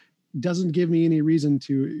worked, doesn't give me any reason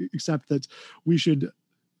to accept that we should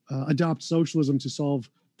adopt socialism to solve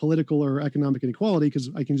political or economic inequality, because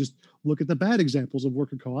I can just look at the bad examples of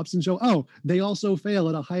worker co-ops and show, oh, they also fail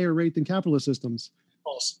at a higher rate than capitalist systems.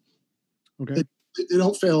 False. Okay. They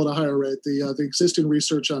don't fail at a higher rate. The existing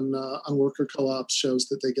research on worker co-ops shows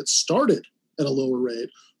that they get started at a lower rate,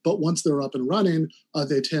 but once they're up and running,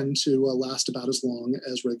 they tend to last about as long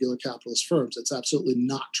as regular capitalist firms. It's absolutely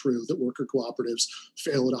not true that worker cooperatives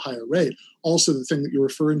fail at a higher rate. Also, the thing that you're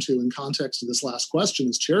referring to in context of this last question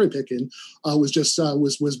is cherry picking.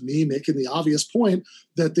 Was me making the obvious point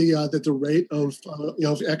that the rate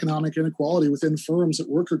of economic inequality within firms at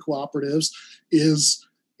worker cooperatives is,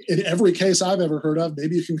 in every case I've ever heard of,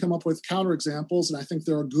 maybe you can come up with counterexamples, and I think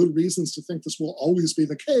there are good reasons to think this will always be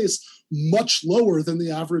the case, much lower than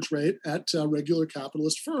the average rate at regular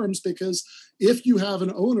capitalist firms. Because if you have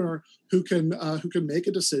an owner who can make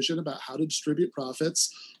a decision about how to distribute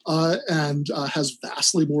profits and has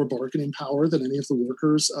vastly more bargaining power than any of the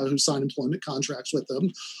workers who sign employment contracts with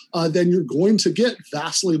them, then you're going to get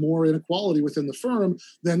vastly more inequality within the firm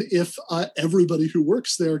than if everybody who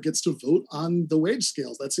works there gets to vote on the wage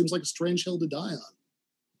scales. That seems like a strange hill to die on.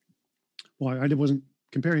 Well, I wasn't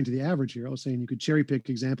comparing to the average here. I was saying you could cherry pick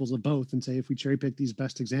examples of both and say, if we cherry pick these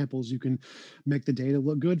best examples, you can make the data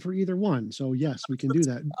look good for either one. So yes, we can do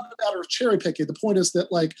that. It's not a matter of cherry picking. The point is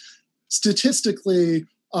that, like, statistically,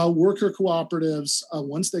 worker cooperatives,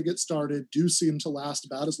 once they get started, do seem to last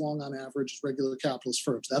about as long on average as regular capitalist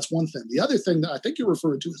firms. That's one thing. The other thing that I think you're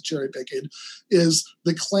referring to as cherry picking is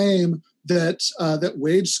the claim that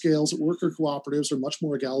wage scales at worker cooperatives are much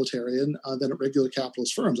more egalitarian than at regular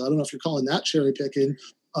capitalist firms. I don't know if you're calling that cherry picking,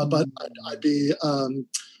 but I'd be,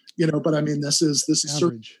 But I mean, this is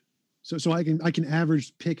average. So I can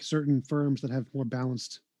average pick certain firms that have more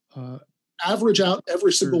balanced. Average out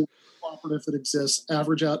every single cooperative that exists.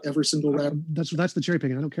 Average out every single revenue. That's the cherry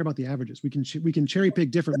picking. I don't care about the averages. We can cherry pick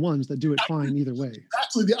different ones that do it fine either way.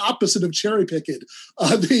 Exactly the opposite of cherry picking.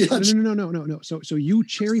 No. So you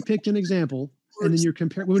cherry picked an example, and then you're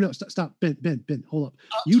comparing. Well, no, stop. Ben, hold up.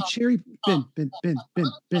 You cherry Ben.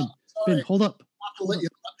 Hold up. I'm not going to let you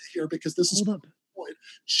here because this is the point.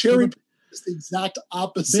 Cherry picking is the exact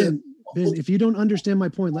opposite. Ben, if you don't understand my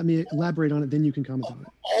point, let me elaborate on it. Then you can comment on it.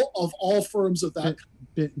 All firms of that.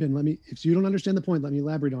 Ben, if you don't understand the point, let me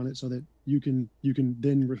elaborate on it so that you can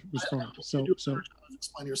then respond. So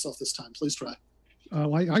explain yourself this time. Please try.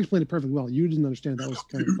 I explained it perfectly well. You didn't understand. That was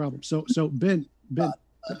kind of the problem. So Ben, okay.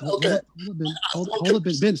 Hold up,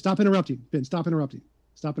 Ben. Stop interrupting. Ben, stop interrupting.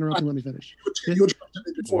 Let me finish. We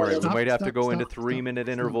might have to go into 3-minute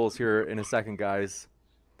intervals here in a second, guys.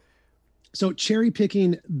 So cherry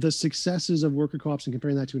picking the successes of worker co-ops and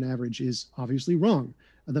comparing that to an average is obviously wrong.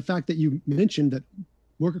 The fact that you mentioned that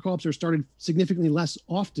worker co-ops are started significantly less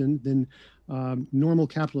often than normal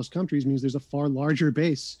capitalist countries means there's a far larger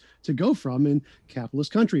base to go from in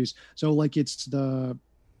capitalist countries. So like I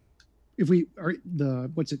forget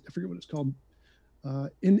what it's called.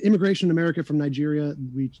 In immigration in America from Nigeria,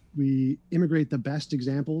 we immigrate the best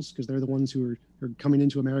examples because they're the ones who are coming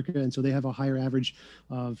into America, and so they have a higher average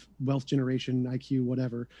of wealth generation, IQ,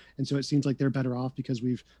 whatever. And so it seems like they're better off because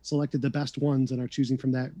we've selected the best ones and are choosing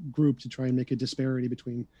from that group to try and make a disparity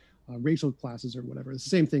between racial classes or whatever. It's the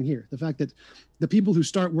same thing here. The fact that the people who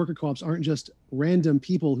start worker co-ops aren't just random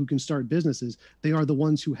people who can start businesses. They are the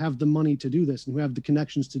ones who have the money to do this and who have the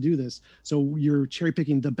connections to do this. So you're cherry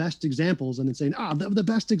picking the best examples and then saying, the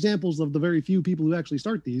best examples of the very few people who actually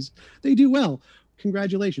start these, they do well.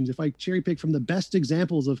 Congratulations. If I cherry pick from the best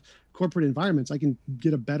examples of corporate environments, I can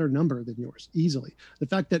get a better number than yours easily. The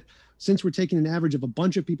fact that since we're taking an average of a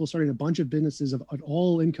bunch of people starting a bunch of businesses at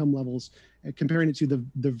all income levels, comparing it to the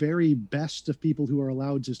very best of people who are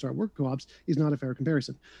allowed to start work co-ops is not a fair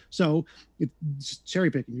comparison. So it's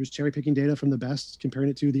cherry picking. You're just cherry picking data from the best, comparing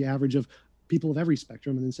it to the average of people of every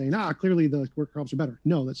spectrum, and then saying, clearly the work co-ops are better.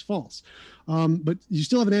 No, that's false. But you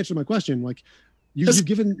still haven't answered my question. Like, you've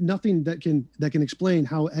given nothing that can explain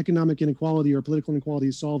how economic inequality or political inequality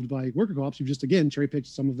is solved by worker co-ops. You've just, again, cherry-picked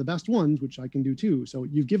some of the best ones, which I can do too. So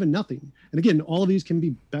you've given nothing. And again, all of these can be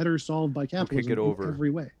better solved by capitalism in every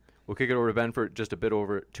way. We'll kick it over to Ben for just a bit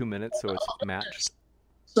over 2 minutes, so it's matched.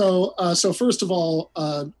 So first of all,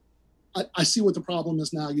 I see what the problem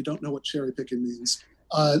is now. You don't know what cherry-picking means.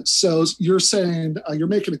 So you're saying you're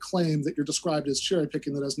making a claim that you're described as cherry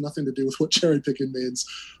picking that has nothing to do with what cherry picking means,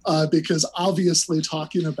 because obviously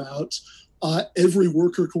talking about every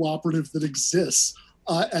worker cooperative that exists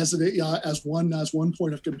as one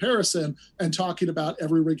point of comparison, and talking about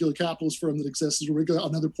every regular capitalist firm that exists as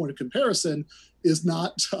another point of comparison is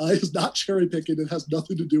not cherry picking. It has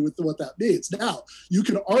nothing to do with what that means. Now, you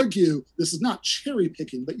can argue this is not cherry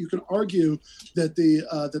picking, but you can argue that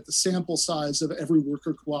the sample size of every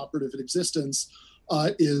worker cooperative in existence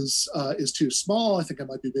is too small. I think it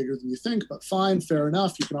might be bigger than you think, but fine, fair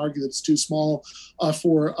enough. You can argue that it's too small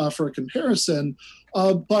for a comparison.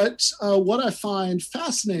 But what I find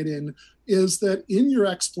fascinating is that in your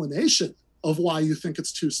explanation of why you think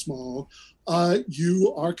it's too small,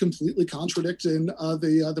 you are completely contradicting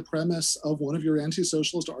the premise of one of your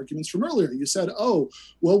anti-socialist arguments from earlier. You said, "Oh,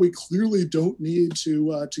 well, we clearly don't need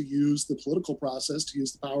to use the political process, to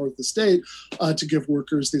use the power of the state to give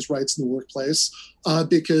workers these rights in the workplace,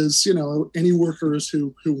 because any workers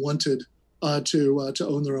who wanted to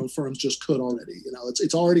own their own firms just could already.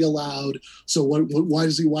 It's already allowed. So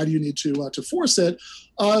why do you need to force it?"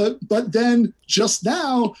 But then just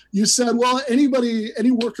now you said, well, any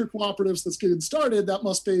worker cooperatives that's getting started, that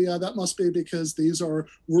must be because these are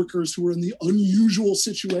workers who are in the unusual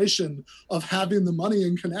situation of having the money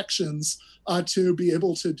and connections to be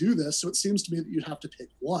able to do this. So it seems to me that you'd have to pick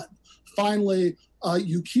one. Finally,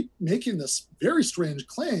 you keep making this very strange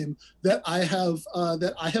claim that I have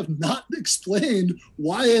not explained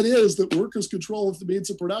why it is that workers' control of the means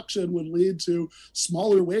of production would lead to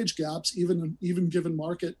smaller wage gaps, even given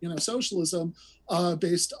market socialism,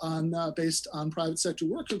 based on private sector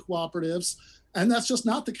worker cooperatives. And that's just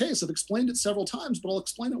not the case. I've explained it several times, but I'll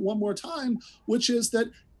explain it one more time, which is that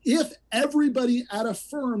if everybody at a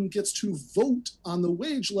firm gets to vote on the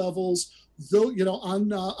wage levels, though, on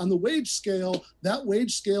the wage scale, that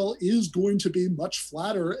wage scale is going to be much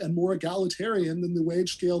flatter and more egalitarian than the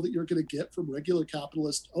wage scale that you're going to get from regular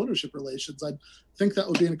capitalist ownership relations. I think that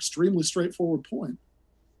would be an extremely straightforward point.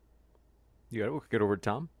 You got it. We'll get over to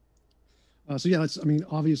Tom. So yeah,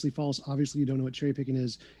 obviously false. Obviously, you don't know what cherry picking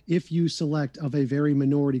is. If you select of a very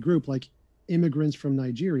minority group, like immigrants from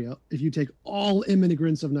Nigeria, if you take all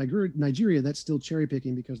immigrants of Nigeria, that's still cherry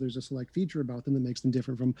picking because there's a select feature about them that makes them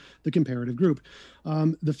different from the comparative group.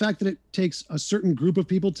 The fact that it takes a certain group of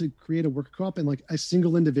people to create a worker co-op, and like a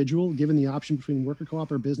single individual given the option between worker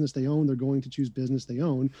co-op or business they own, they're going to choose business they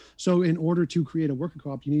own. So in order to create a worker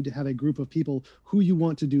co-op, you need to have a group of people who you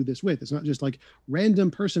want to do this with. It's not just like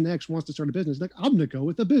random person X wants to start a business. Like, I'm going to go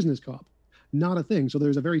with a business co-op. Not a thing. So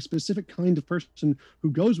there's a very specific kind of person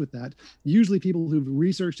who goes with that. Usually people who've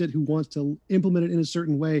researched it, who wants to implement it in a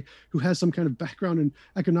certain way, who has some kind of background in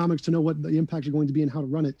economics to know what the impacts are going to be and how to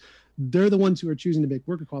run it. They're the ones who are choosing to make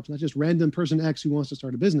worker co-ops, not just random person X who wants to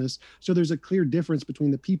start a business. So there's a clear difference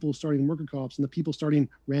between the people starting worker co-ops and the people starting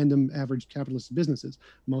random average capitalist businesses.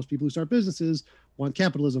 Most people who start businesses want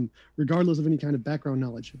capitalism, regardless of any kind of background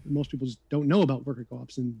knowledge. Most people just don't know about worker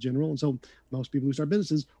co-ops in general. And so most people who start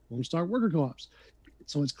businesses won't start worker co-ops.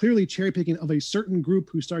 So it's clearly cherry picking of a certain group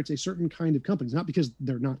who starts a certain kind of companies, not because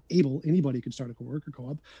they're not able, anybody could start a worker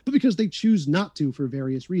co-op, but because they choose not to for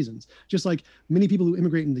various reasons. Just like many people who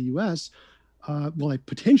immigrate in the US, they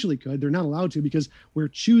potentially could, they're not allowed to because we're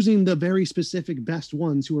choosing the very specific best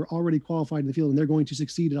ones who are already qualified in the field and they're going to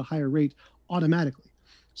succeed at a higher rate automatically.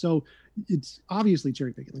 So it's obviously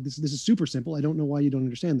cherry picking. Like this is super simple. I don't know why you don't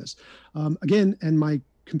understand this. Again, and my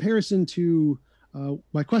comparison to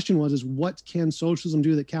my question is what can socialism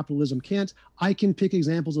do that capitalism can't? I can pick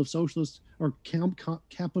examples of socialist or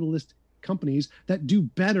capitalist companies that do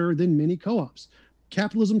better than many co-ops.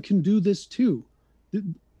 Capitalism can do this too.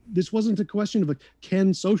 This wasn't a question of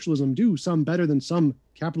can socialism do some better than some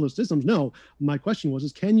capitalist systems? No, my question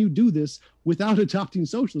is can you do this without adopting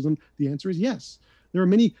socialism? The answer is yes. There are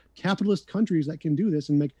many capitalist countries that can do this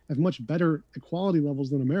and have much better equality levels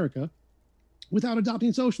than America without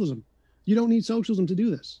adopting socialism. You don't need socialism to do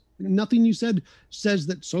this. Nothing you said says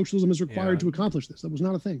that socialism is required to accomplish this. That was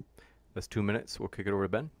not a thing. That's 2 minutes. We'll kick it over to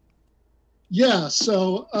Ben. Yeah,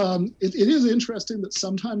 so it is interesting that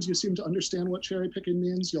sometimes you seem to understand what cherry picking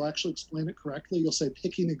means. You'll actually explain it correctly. You'll say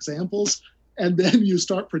picking examples, and then you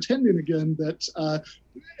start pretending again that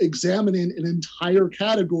examining an entire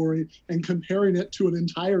category and comparing it to an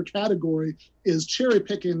entire category is cherry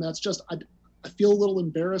picking. That's just, I feel a little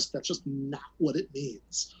embarrassed. That's just not what it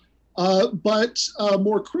means. But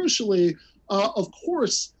more crucially, of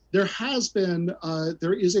course, there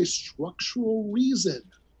is a structural reason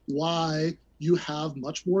why you have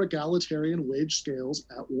much more egalitarian wage scales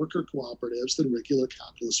at worker cooperatives than regular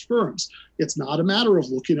capitalist firms. It's not a matter of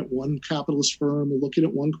looking at one capitalist firm or looking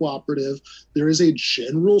at one cooperative. There is a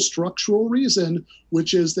general structural reason,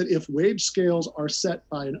 which is that if wage scales are set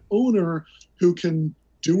by an owner who can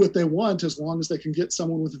do what they want as long as they can get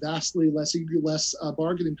someone with vastly less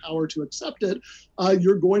bargaining power to accept it,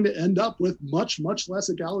 you're going to end up with much less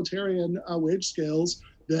egalitarian wage scales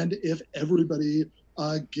than if everybody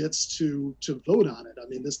gets to vote on it. I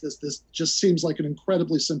mean, this just seems like an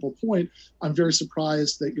incredibly simple point. I'm very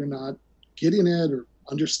surprised that you're not getting it or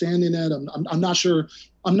understanding it. I'm not sure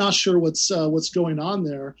what's going on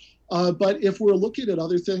there. But if we're looking at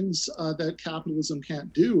other things that capitalism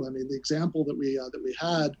can't do, I mean, the example that we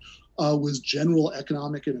had was general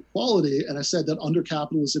economic inequality, and I said that under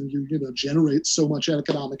capitalism, you generate so much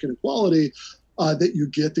economic inequality that you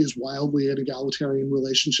get these wildly inegalitarian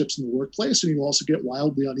relationships in the workplace, and you also get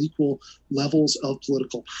wildly unequal levels of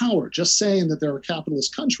political power. Just saying that there are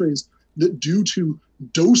capitalist countries that, due to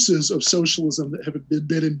doses of socialism that have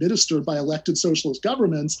been administered by elected socialist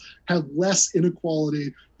governments, have less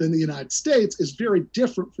inequality than the United States is very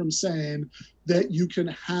different from saying that you can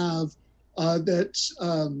have that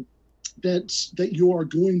you are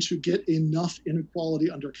going to get enough inequality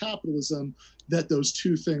under capitalism that those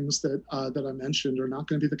two things that I mentioned are not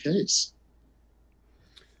going to be the case.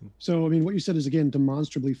 So, I mean, what you said is, again,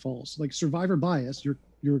 demonstrably false. Like survivor bias,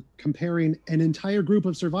 you're comparing an entire group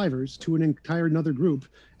of survivors to an entire another group.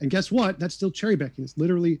 And guess what? That's still cherry picking. It's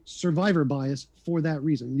literally survivor bias for that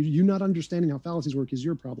reason. You not understanding how fallacies work is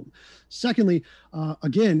your problem. Secondly,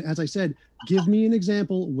 again, as I said, give me an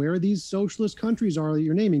example where these socialist countries are that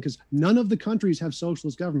you're naming, because none of the countries have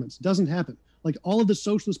socialist governments. It doesn't happen. Like all of the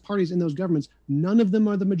socialist parties in those governments, none of them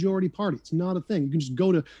are the majority party. It's not a thing. You can just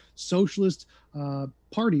go to socialist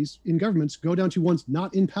parties in governments, go down to ones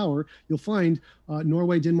not in power. You'll find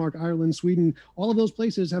Norway, Denmark, Ireland, Sweden, all of those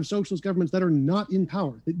places have socialist governments that are not in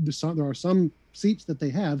power. There are some seats that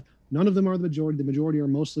they have. None of them are the majority. The majority are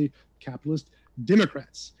mostly capitalist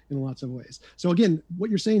Democrats in lots of ways. So again,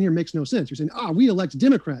 what you're saying here makes no sense. You're saying, we elect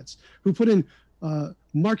Democrats who put in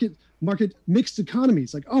market mixed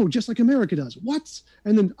economies, like, just like America does. What?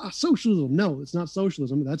 And then socialism. No, it's not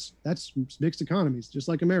socialism. That's mixed economies, just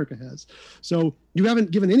like America has. So you haven't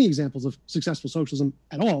given any examples of successful socialism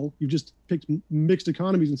at all. You've just picked mixed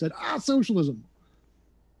economies and said, socialism.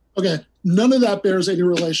 Okay, none of that bears any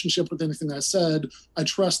relationship with anything I said. I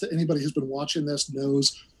trust that anybody who's been watching this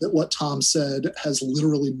knows that what Tom said has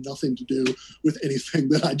literally nothing to do with anything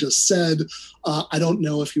that I just said. I don't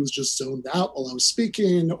know if he was just zoned out while I was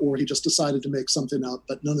speaking or he just decided to make something up,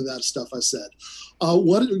 but none of that stuff I said.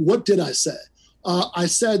 What did I say? I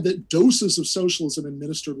said that doses of socialism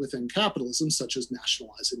administered within capitalism, such as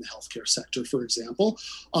nationalizing the healthcare sector, for example,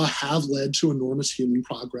 have led to enormous human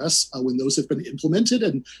progress when those have been implemented.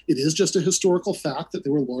 And it is just a historical fact that they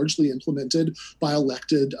were largely implemented by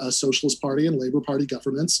elected Socialist Party and Labor Party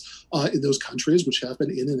governments in those countries, which have been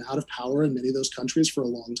in and out of power in many of those countries for a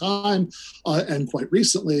long time. And quite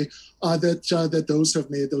recently, that those have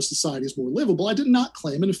made those societies more livable. I did not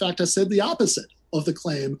claim, and in fact, I said the opposite of the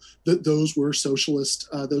claim that those were socialist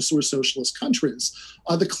countries.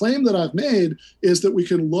 The claim that I've made is that we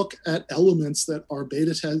can look at elements that are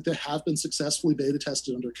that have been successfully beta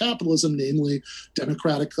tested under capitalism, namely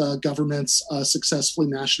democratic governments successfully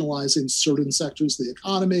nationalizing certain sectors of the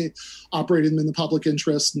economy, operating in the public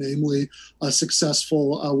interest, namely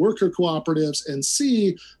successful worker cooperatives, and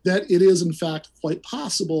see that it is in fact quite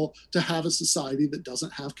possible to have a society that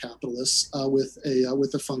doesn't have capitalists with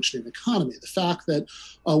a functioning economy. The fact that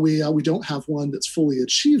we don't have one that's fully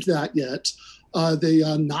achieved that yet. They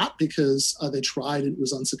not because they tried and it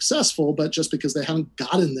was unsuccessful, but just because they haven't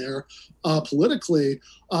gotten there politically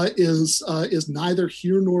is neither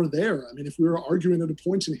here nor there. I mean, if we were arguing at a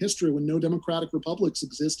point in history when no democratic republics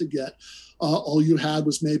existed yet, all you had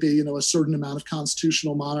was maybe a certain amount of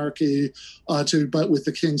constitutional monarchy, but with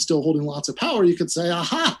the king still holding lots of power, you could say,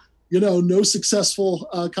 aha. No successful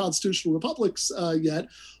constitutional republics yet,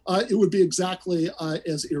 it would be exactly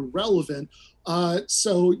as irrelevant.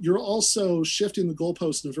 So you're also shifting the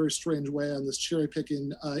goalpost in a very strange way on this cherry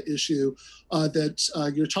picking issue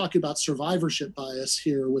that you're talking about survivorship bias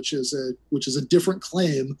here, which is a different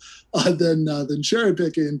claim than cherry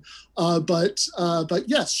picking. But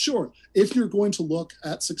yes, sure. If you're going to look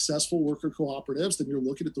at successful worker cooperatives, then you're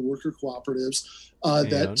looking at the worker cooperatives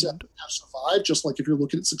that have survived. Just like if you're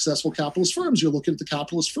looking at successful capitalist firms, you're looking at the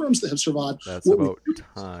capitalist firms that have survived. That's about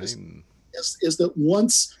time. Is that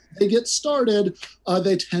once they get started,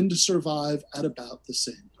 they tend to survive at about the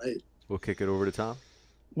same rate. We'll kick it over to Tom.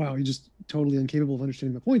 Wow, you're just totally incapable of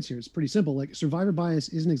understanding the points here. It's pretty simple. Like survivor bias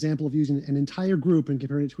is an example of using an entire group and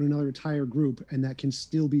comparing it to another entire group, and that can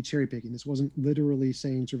still be cherry picking. This wasn't literally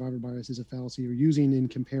saying survivor bias is a fallacy or using in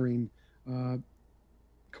comparing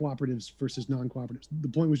cooperatives versus non-cooperatives. The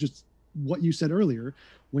point was just what you said earlier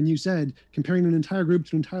when you said comparing an entire group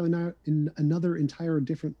to another entire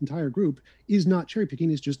group is not cherry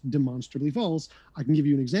picking, is just demonstrably false. I can give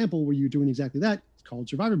you an example where you're doing exactly that. It's called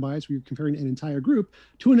survivor bias, where you're comparing an entire group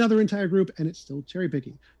to another entire group, and it's still cherry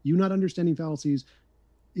picking. You not understanding fallacies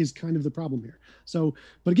is kind of the problem here. So,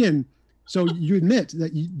 but again, so you admit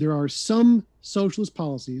that there are some socialist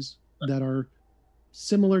policies that are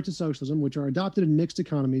similar to socialism, which are adopted in mixed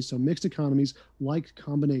economies. So mixed economies like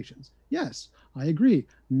combinations. Yes, I agree.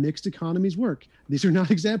 Mixed economies work. These are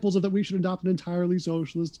not examples of that we should adopt an entirely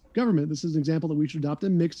socialist government. This is an example that we should adopt a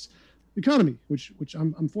mixed economy, which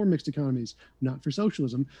I'm for mixed economies, not for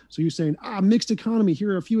socialism. So you're saying, mixed economy,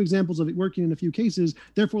 here are a few examples of it working in a few cases,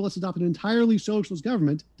 therefore let's adopt an entirely socialist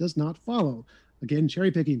government, does not follow. Again,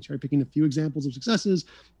 cherry picking a few examples of successes,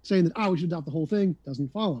 saying that, we should adopt the whole thing,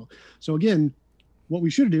 doesn't follow. So again, what we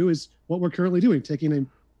should do is what we're currently doing, taking a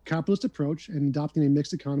capitalist approach and adopting a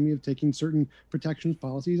mixed economy of taking certain protections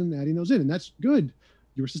policies and adding those in. And that's good.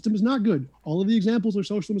 Your system is not good. All of the examples where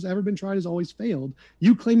socialism has ever been tried has always failed.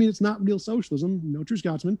 You claiming it's not real socialism, no true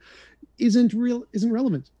Scotsman, isn't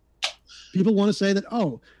relevant. People want to say that,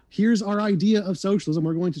 here's our idea of socialism.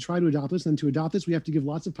 We're going to try to adopt this. And to adopt this, we have to give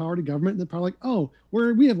lots of power to government. And they're probably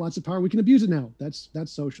like, we have lots of power. We can abuse it now. That's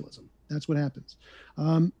socialism. That's what happens.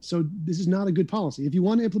 So this is not a good policy. If you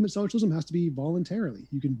want to implement socialism, it has to be voluntarily.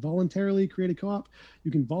 You can voluntarily create a co-op.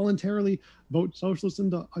 You can voluntarily vote socialists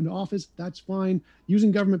into office. That's fine.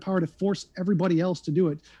 Using government power to force everybody else to do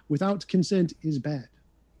it without consent is bad.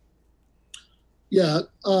 Yeah.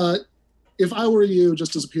 If I were you,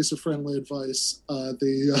 just as a piece of friendly advice, I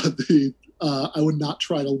would not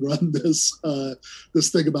try to run this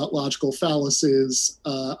thing about logical fallacies.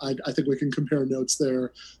 I think we can compare notes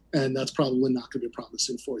there, and that's probably not going to be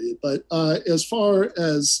promising for you. But as far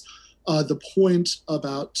as the point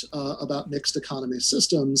about mixed economy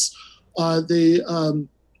systems, the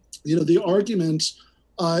argument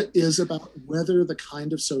is about whether the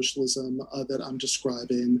kind of socialism that I'm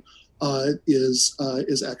describing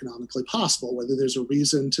is economically possible, whether there's a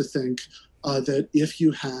reason to think that if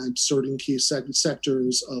you had certain key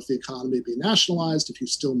sectors of the economy be nationalized, if you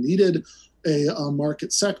still needed a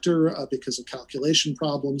market sector because of calculation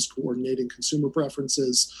problems, coordinating consumer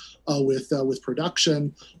preferences with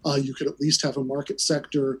production, you could at least have a market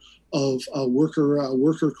sector of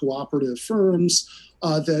worker cooperative firms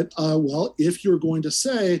if you're going to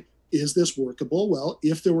say, is this workable? Well,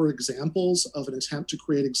 if there were examples of an attempt to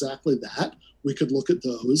create exactly that, we could look at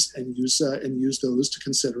those and use those to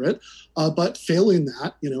consider it. But failing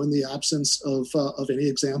that, in the absence of any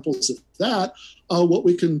examples of that, what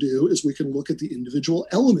we can do is we can look at the individual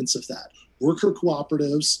elements of that. Worker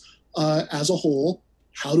cooperatives as a whole,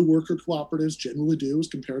 how do worker cooperatives generally do as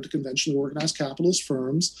compared to conventionally organized capitalist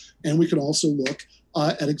firms? And we can also look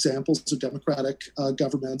at examples of democratic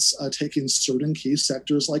governments taking certain key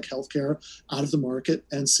sectors like healthcare out of the market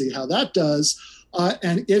and see how that does.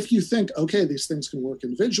 And if you think, okay, these things can work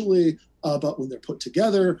individually, but when they're put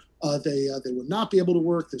together, they would not be able to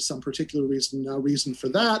work. There's some particular reason for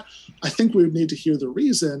that. I think we would need to hear the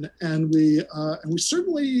reason, and we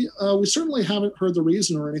certainly haven't heard the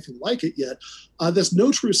reason or anything like it yet. This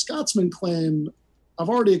no true Scotsman claim, I've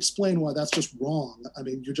already explained why that's just wrong. I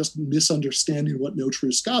mean, you're just misunderstanding what no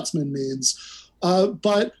true Scotsman means.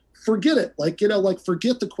 But forget it.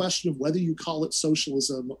 Forget the question of whether you call it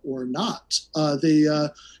socialism or not.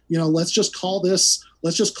 Let's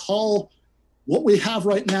just call what we have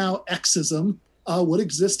right now Xism, what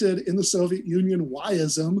existed in the Soviet Union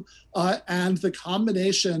Yism, and the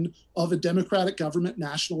combination of a democratic government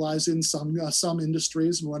nationalizing some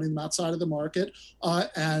industries and running them outside of the market,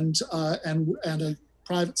 and a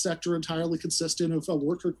private sector entirely consistent of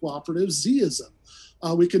worker cooperatives, Zism.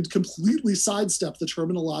 We could completely sidestep the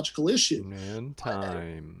terminological issue. Man,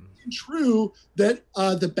 time. True that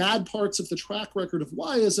the bad parts of the track record of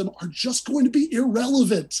Yism are just going to be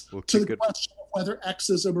irrelevant to the question of whether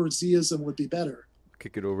Xism or Zism would be better.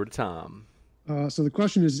 Kick it over to Tom. So the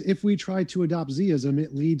question is, if we try to adopt Zism,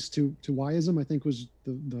 it leads to Yism, I think was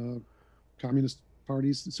the communist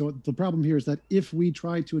parties. So the problem here is that if we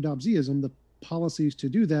try to adopt Zism, the policies to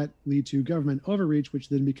do that lead to government overreach, which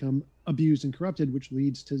then become abused and corrupted, which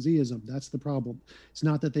leads to Zism. That's the problem. It's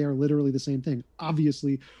not that they are literally the same thing.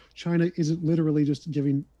 Obviously, China isn't literally just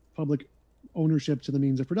giving public ownership to the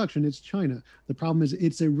means of production. It's China. The problem is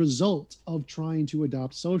it's a result of trying to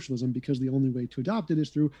adopt socialism, because the only way to adopt it is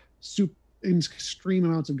through extreme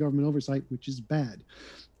amounts of government oversight, which is bad.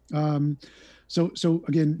 So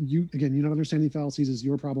again, you're not understanding fallacies is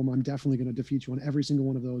your problem. I'm definitely going to defeat you on every single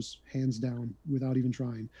one of those, hands down, without even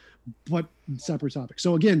trying. But separate topic.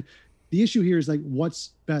 So again, the issue here is like,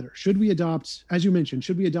 what's better? Should we adopt, as you mentioned,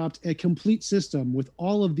 should we adopt a complete system with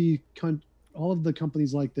all of the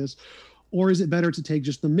companies like this, or is it better to take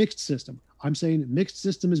just the mixed system? I'm saying mixed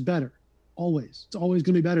system is better. Always. It's always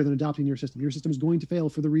going to be better than adopting your system. Your system is going to fail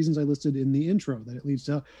for the reasons I listed in the intro, that it leads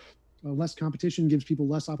to less competition, gives people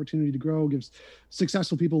less opportunity to grow, gives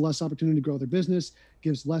successful people less opportunity to grow their business,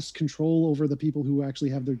 gives less control over the people who actually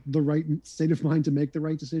have the right state of mind to make the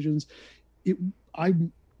right decisions. I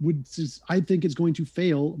think it's going to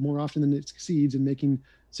fail more often than it succeeds in making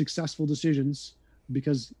successful decisions,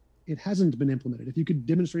 because it hasn't been implemented. If you could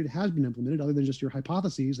demonstrate it has been implemented, other than just your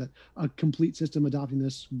hypotheses that a complete system adopting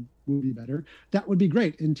this would be better, that would be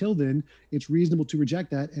great. Until then, it's reasonable to reject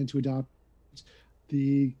that and to adopt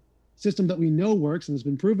the system that we know works and has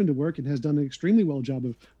been proven to work and has done an extremely well job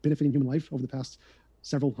of benefiting human life over the past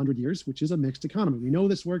several hundred years, which is a mixed economy. We know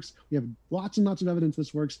this works. We have lots and lots of evidence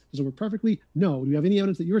this works. Does it work perfectly? No. Do we have any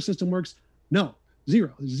evidence that your system works? No.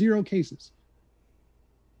 Zero cases.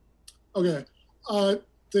 Okay.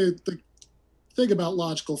 The thing about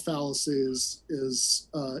logical fallacies is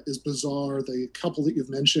bizarre. The couple that you've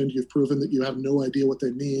mentioned, you've proven that you have no idea what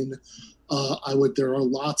they mean. There are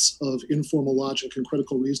lots of informal logic and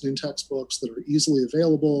critical reasoning textbooks that are easily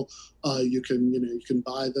available. You can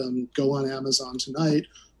buy them. Go on Amazon tonight.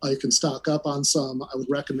 You can stock up on some. I would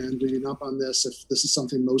recommend reading up on this if this is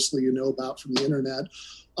something mostly you know about from the internet.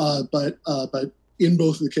 But in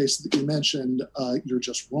both of the cases that you mentioned, you're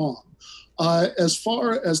just wrong. As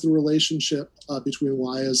far as the relationship between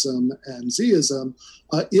Yism and Zism,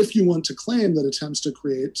 if you want to claim that attempts to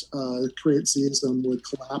create Zism would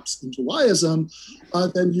collapse into Yism,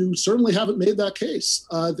 then you certainly haven't made that case.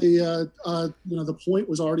 The point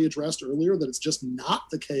was already addressed earlier that it's just not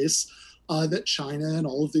the case that China and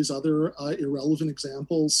all of these other irrelevant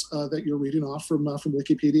examples that you're reading off from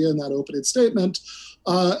Wikipedia in that opening statement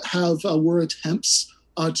were attempts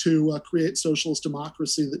to create socialist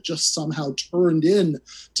democracy that just somehow turned in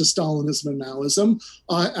to Stalinism and Maoism.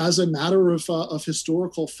 As a matter of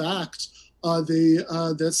historical fact,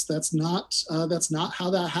 that's not how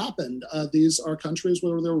that happened. These are countries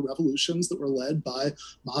where there were revolutions that were led by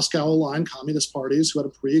Moscow-aligned communist parties who had a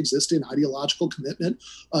pre-existing ideological commitment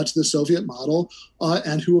to the Soviet model,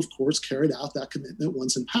 and who, of course, carried out that commitment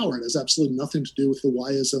once in power. It has absolutely nothing to do with the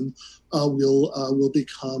Yism will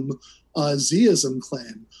become Zism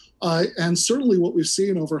claim. And certainly what we've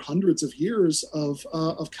seen over hundreds of years of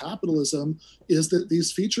capitalism is that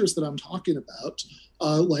these features that I'm talking about,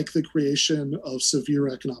 like the creation of severe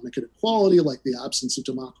economic inequality, like the absence of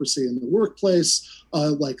democracy in the workplace,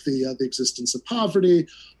 like the existence of poverty,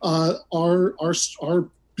 are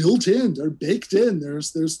built in, they're baked in.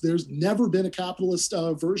 There's never been a capitalist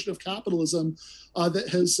version of capitalism that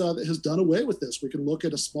has done away with this. We can look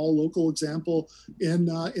at a small local example in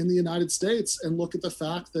the United States and look at the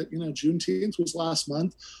fact that Juneteenth was last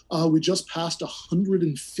month. We just passed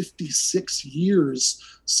 156 years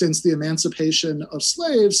since the emancipation of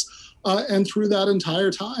slaves. And through that entire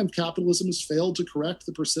time, capitalism has failed to correct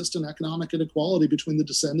the persistent economic inequality between the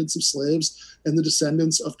descendants of slaves and the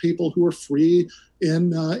descendants of people who were free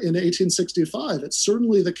in 1865. It's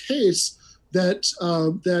certainly the case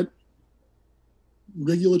that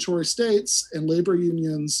regulatory states and labor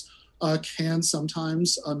unions can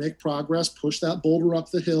sometimes make progress, push that boulder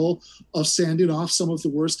up the hill of sanding off some of the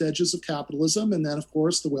worst edges of capitalism. And then, of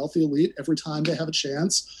course, the wealthy elite, every time they have a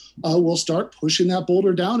chance, will start pushing that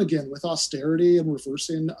boulder down again with austerity and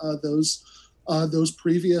reversing those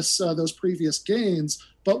previous gains.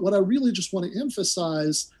 But what I really just want to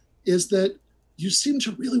emphasize is that you seem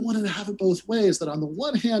to really want to have it both ways. That on the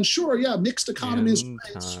one hand, sure, yeah, mixed economy is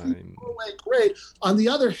great. On the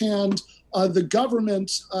other hand, the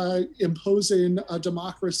government imposing a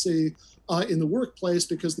democracy in the workplace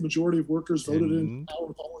because the majority of workers voted in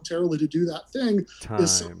power voluntarily to do that thing is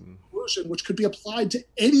some version which could be applied to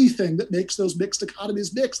anything that makes those mixed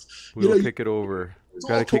economies mixed. We'll kick it over.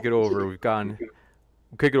 Got to kick it over. We'll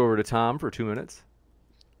kick it over to Tom for 2 minutes.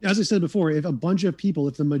 As I said before, if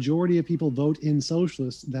the majority of people vote in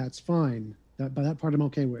socialists, that's fine. That part I'm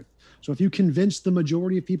okay with. So if you convince the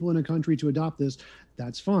majority of people in a country to adopt this,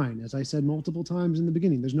 that's fine. As I said multiple times in the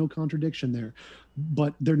beginning, there's no contradiction there.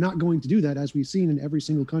 But they're not going to do that, as we've seen in every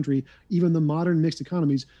single country, even the modern mixed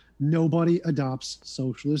economies. Nobody adopts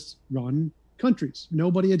socialist-run countries.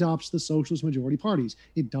 Nobody adopts the socialist majority parties.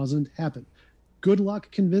 It doesn't happen. Good luck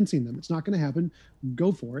convincing them. It's not going to happen.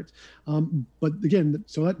 Go for it. But again,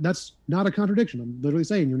 so that's not a contradiction. I'm literally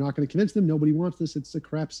saying you're not going to convince them. Nobody wants this. It's a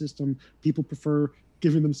crap system. People prefer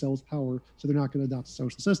giving themselves power, so they're not going to adopt a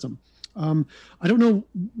social system. I don't know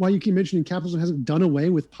why you keep mentioning capitalism hasn't done away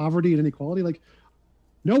with poverty and inequality. Like,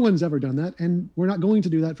 no one's ever done that, and we're not going to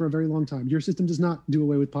do that for a very long time. Your system does not do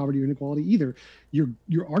away with poverty or inequality either.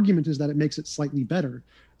 Your argument is that it makes it slightly better,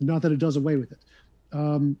 not that it does away with it.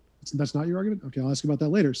 That's not your argument? Okay, I'll ask you about that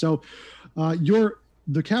later. So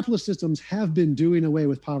the capitalist systems have been doing away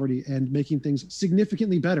with poverty and making things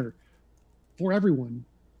significantly better for everyone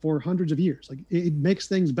for hundreds of years. Like, it makes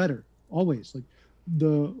things better, always. Like,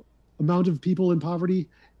 the amount of people in poverty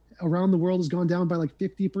around the world has gone down by like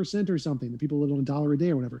 50% or something. The people live on $1 a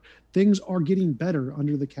day or whatever. Things are getting better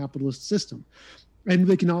under the capitalist system. And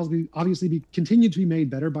they can obviously continue to be made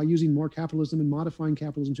better by using more capitalism and modifying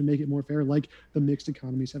capitalism to make it more fair, like the mixed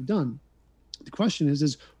economies have done. The question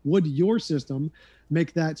is would your system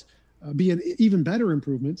make that be an even better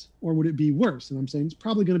improvement, or would it be worse? And I'm saying it's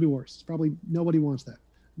probably going to be worse. It's probably, nobody wants that.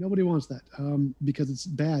 Nobody wants that because it's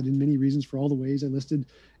bad in many reasons for all the ways I listed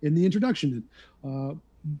in the introduction. It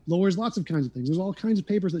lowers lots of kinds of things. There's all kinds of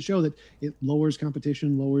papers that show that it lowers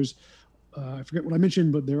competition, lowers I forget what I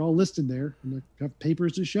mentioned, but they're all listed there, and I have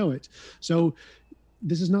papers to show it. So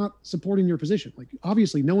this is not supporting your position. Like,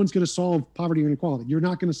 obviously, no one's going to solve poverty or inequality. You're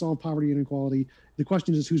not going to solve poverty and inequality. The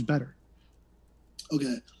question is, who's better?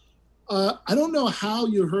 Okay. I don't know how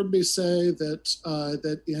you heard me say that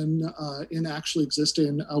that in actually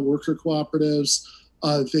existing worker cooperatives,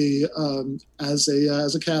 as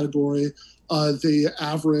a category, the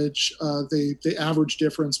average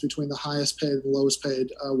difference between the highest paid and lowest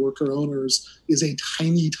paid worker owners is a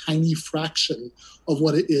tiny fraction of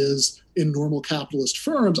what it is in normal capitalist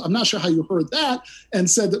firms. I'm not sure how you heard that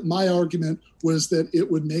and said that my argument was that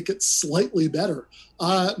it would make it slightly better.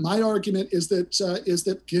 My argument is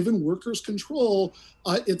that given workers' control,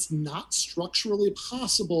 it's not structurally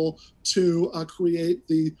possible to create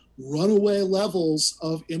the runaway levels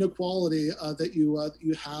of inequality that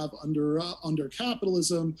you have under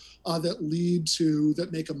capitalism that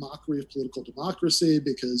make a mockery of political democracy,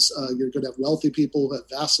 because you're going to have wealthy people who have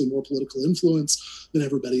vastly more political influence than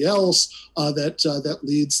everybody else.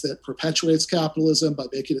 That perpetuates capitalism by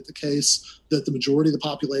making it the case that the majority of the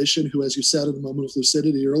population, who, as you said in a moment of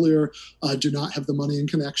lucidity earlier, do not have the money and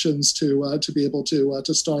connections to be able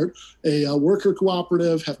to start a worker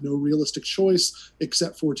cooperative, have no realistic choice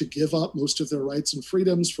except for to give up most of their rights and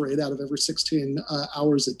freedoms for 8 out of every 16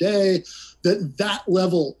 hours a day. That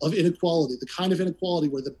level of inequality, the kind of inequality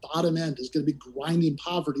where the bottom end is going to be grinding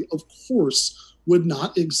poverty, of course, would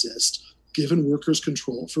not exist given workers'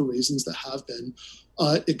 control for reasons that have been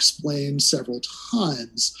explained several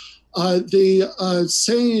times. The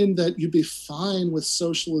saying that you'd be fine with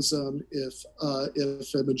socialism if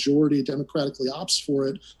a majority democratically opts for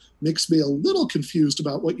it makes me a little confused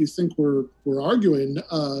about what you think we're arguing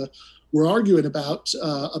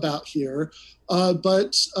about here.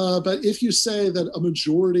 But if you say that a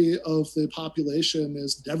majority of the population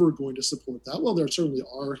is never going to support that, well, there certainly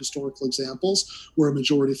are historical examples where a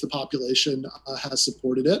majority of the population has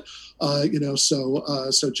supported it.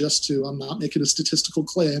 So just to, I'm not making a statistical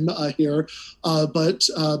claim here, but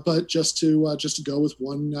just to go with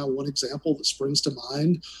one example that springs to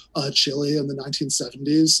mind, Chile in the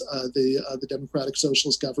 1970s, the democratic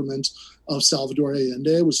socialist government of Salvador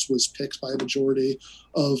Allende was picked by a majority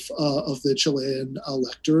of the Chilean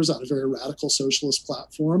electors on a very radical socialist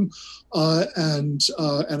platform, and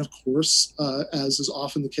of course, as is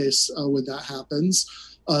often the case when that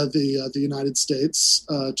happens, the United States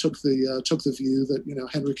took the view that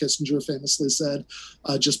Henry Kissinger famously said,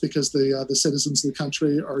 just because the citizens of the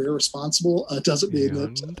country are irresponsible doesn't mean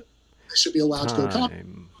that they should be allowed to go to Congress.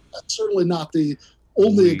 That's certainly not the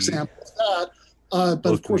only example of that.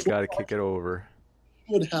 But of course, we've got to kick it over.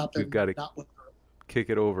 Would happen. We've got to kick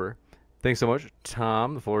it over. Thanks so much,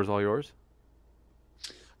 Tom. The floor is all yours.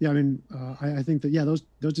 Yeah, I mean, I think that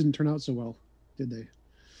those didn't turn out so well, did they?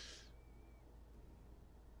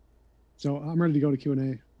 So I'm ready to go to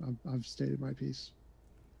Q&A. I've stated my piece.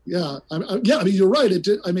 Yeah, I mean, you're right. It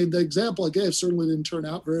did. I mean, the example I gave certainly didn't turn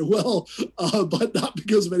out very well, but not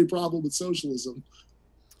because of any problem with socialism.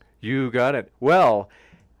 You got it. Well,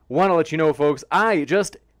 want to let you know, folks,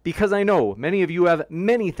 because I know many of you have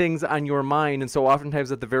many things on your mind, and so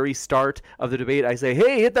oftentimes at the very start of the debate, I say,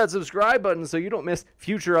 hey, hit that subscribe button so you don't miss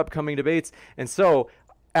future upcoming debates. And so,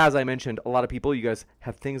 as I mentioned, a lot of people, you guys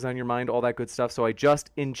have things on your mind, all that good stuff. So I just,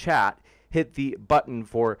 in chat, hit the button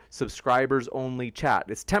for subscribers only chat.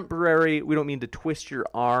 It's temporary. We don't mean to twist your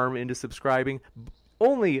arm into subscribing,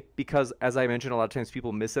 only because, as I mentioned, a lot of times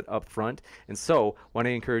people miss it up front. And so want to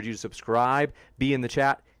encourage you to subscribe, be in the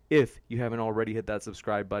chat if you haven't already hit that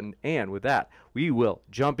subscribe button. And with that, we will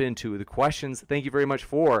jump into the questions. Thank you very much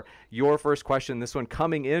for your first question. This one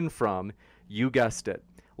coming in from, you guessed it,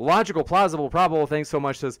 Logical, Plausible, Probable. Thanks so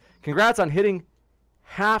much. Says, congrats on hitting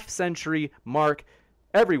half-century mark.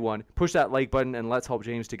 Everyone, push that like button and let's help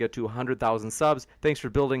James to get to 100,000 subs. Thanks for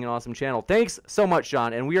building an awesome channel. Thanks so much,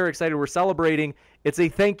 John. And we are excited. We're celebrating. It's a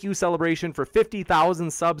thank you celebration for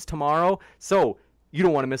 50,000 subs tomorrow. So you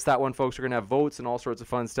don't want to miss that one, folks. We're going to have votes and all sorts of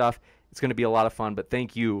fun stuff. It's going to be a lot of fun, but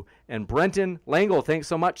thank you. And Brenton Langle, thanks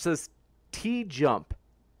so much, says T-Jump.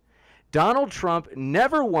 Donald Trump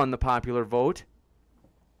never won the popular vote.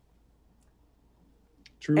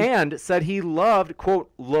 True. And said he loved,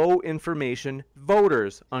 quote, low information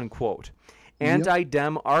voters, unquote.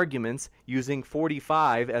 Anti-Dem arguments using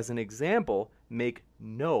 45 as an example make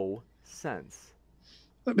no sense.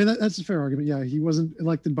 I mean, that's a fair argument. Yeah, he wasn't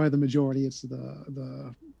elected by the majority. It's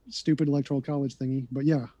the stupid electoral college thingy. But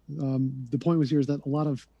yeah, the point was here is that a lot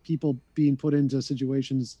of people being put into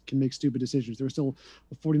situations can make stupid decisions. There were still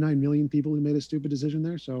 49 million people who made a stupid decision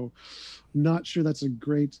there. So not sure that's a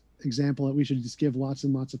great example that we should just give lots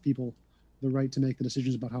and lots of people the right to make the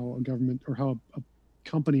decisions about how a government or how a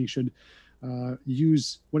company should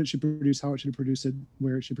use what it should produce, how it should produce it,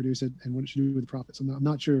 where it should produce it, and what it should do with the profits. I'm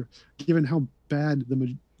not sure, given how bad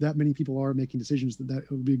that many people are making decisions, that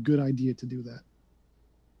it would be a good idea to do that.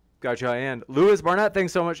 Gotcha. And Lewis Barnett,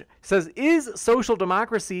 thanks so much, says, is social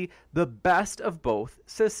democracy the best of both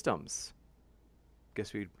systems?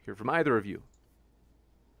 Guess we'd hear from either of you.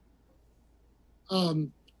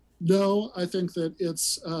 No, I think that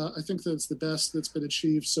it's the best that's been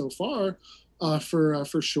achieved so far.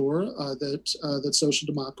 For sure, that social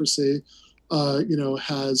democracy,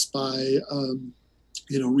 has by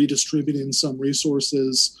redistributing some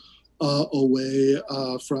resources away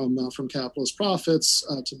from capitalist profits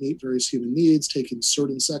to meet various human needs, taking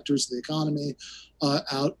certain sectors of the economy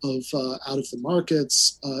out of the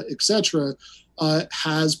markets, etc.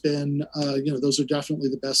 Has been, those are definitely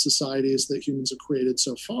the best societies that humans have created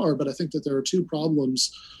so far. But I think that there are two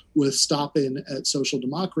problems with stopping at social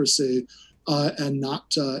democracy and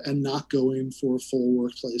not going for full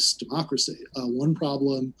workplace democracy. One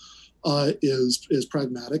problem is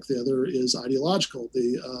pragmatic. The other is ideological.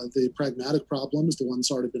 The pragmatic problem is the one that's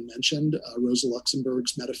already been mentioned. Rosa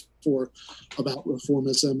Luxemburg's metaphor about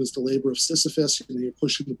reformism is the labor of Sisyphus. You're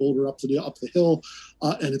pushing the boulder up the hill,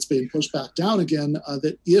 and it's being pushed back down again.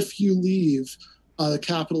 That if you leave the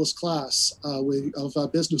capitalist class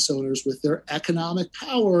of business owners with their economic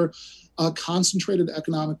power, concentrated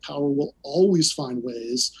economic power will always find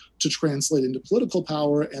ways to translate into political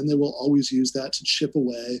power, and they will always use that to chip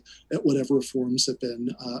away at whatever reforms have been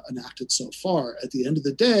enacted so far. At the end of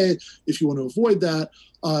the day, if you want to avoid that,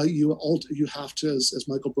 you have to, as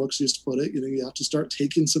Michael Brooks used to put it, you have to start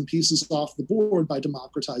taking some pieces off the board by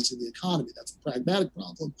democratizing the economy. That's the pragmatic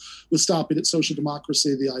problem with stopping at social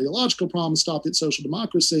democracy. The ideological problem with stopping at social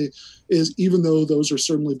democracy is, even though those are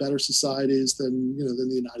certainly better societies than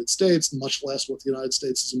the United States, much less what the United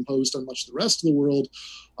States has imposed on much of the rest of the world,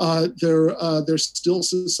 there's still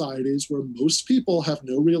societies where most people have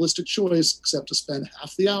no realistic choice except to spend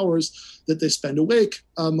half the hours that they spend awake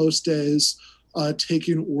most days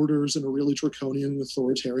taking orders in a really draconian,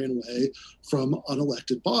 authoritarian way from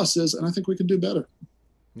unelected bosses. And I think we can do better.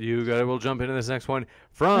 You got it. We'll jump into this next one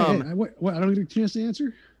from... Hey, what, I don't get a chance to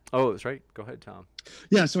answer? Oh, that's right. Go ahead, Tom.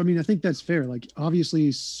 Yeah, so I mean, I think that's fair. Like,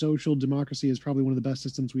 obviously, social democracy is probably one of the best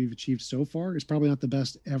systems we've achieved so far. It's probably not the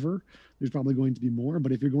best ever. There's probably going to be more.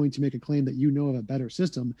 But if you're going to make a claim that you know of a better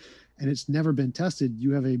system and it's never been tested,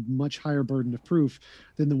 you have a much higher burden of proof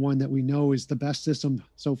than the one that we know is the best system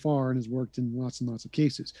so far and has worked in lots and lots of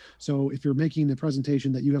cases. So if you're making the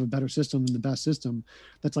presentation that you have a better system than the best system,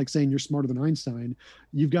 that's like saying you're smarter than Einstein.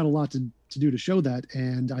 You've got a lot to do to show that.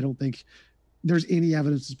 And I don't think there's any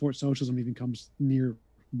evidence to support socialism even comes near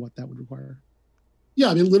what that would require.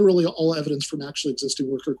 Yeah, I mean, literally all evidence from actually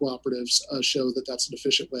existing worker cooperatives show that that's an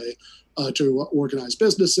efficient way to organize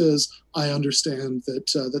businesses. I understand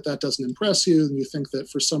that that doesn't impress you, and you think that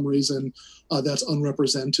for some reason that's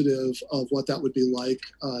unrepresentative of what that would be like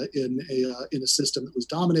in a system that was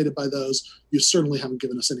dominated by those. You certainly haven't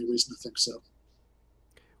given us any reason to think so.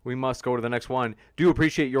 We must go to the next one. Do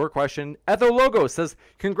appreciate your question. Etho Logo says,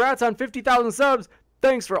 congrats on 50,000 subs.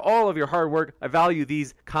 Thanks for all of your hard work. I value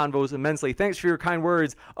these convos immensely. Thanks for your kind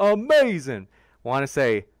words. Amazing. Want to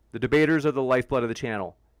say, the debaters are the lifeblood of the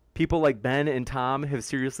channel. people like Ben and Tom have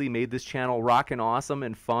seriously made this channel rockin' awesome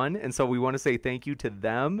and fun. And so we want to say thank you to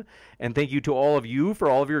them, and thank you to all of you for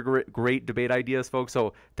all of your great debate ideas, folks.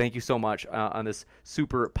 So thank you so much on this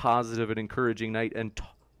super positive and encouraging night. And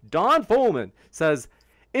Don Folman says,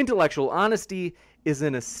 intellectual honesty is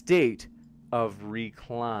in a state of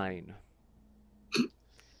recline.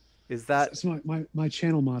 Is that... That's my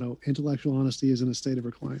channel motto. Intellectual honesty is in a state of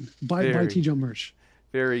recline. Buy T-Jump merch.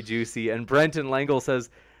 Very juicy. And Brenton Langle says,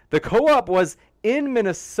 the co-op was in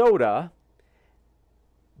Minnesota.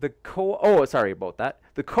 The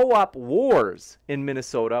co-op wars in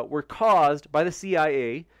Minnesota were caused by the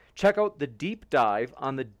CIA. Check out the deep dive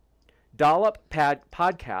on the Dollop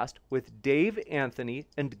podcast with Dave Anthony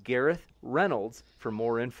and Gareth Reynolds for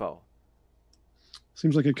more info.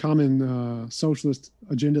 Seems like a common socialist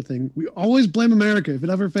agenda thing. We always blame America if it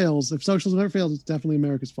ever fails. If socialism ever fails, it's definitely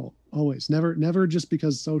America's fault. Always. Never just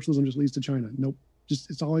because socialism just leads to China. Nope.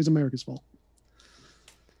 It's always America's fault.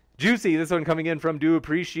 Juicy. This one coming in from Do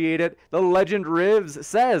Appreciate It. The Legend Rivs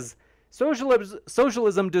says,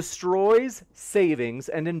 socialism destroys savings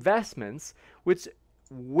and investments, which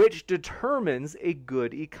determines a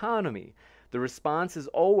good economy. The response is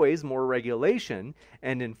always more regulation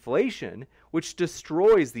and inflation, which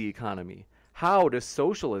destroys the economy. How does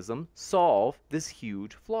socialism solve this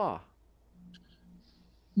huge flaw?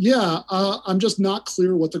 Yeah, I'm just not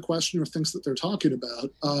clear what the questioner thinks that they're talking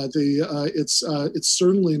about. It's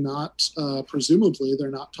certainly not, presumably,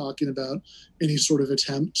 they're not talking about any sort of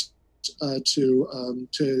attempt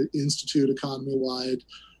to institute economy-wide,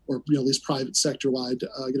 or at least private sector-wide,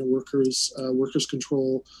 workers'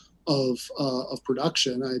 control of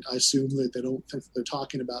production. I assume that they don't think that they're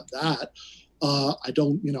talking about that. I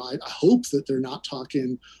hope that they're not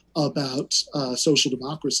talking about social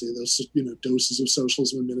democracy, those doses of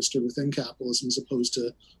socialism administered within capitalism, as opposed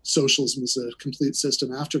to socialism as a complete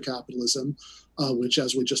system after capitalism, which,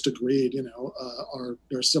 as we just agreed, are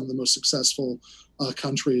some of the most successful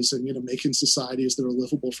countries in making societies that are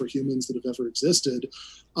livable for humans that have ever existed.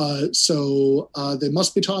 So they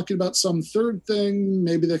must be talking about some third thing.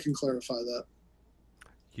 Maybe they can clarify that.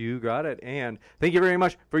 You got it. And thank you very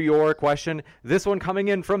much for your question. This one coming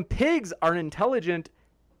in from Pigs Are Intelligent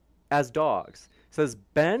as Dogs. Says,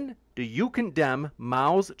 Ben, do you condemn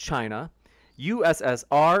Mao's China,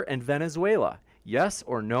 USSR, and Venezuela? Yes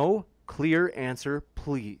or no? Clear answer,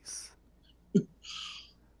 please.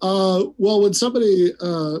 Well, when somebody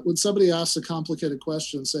asks a complicated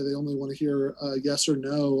question, say they only want to hear yes or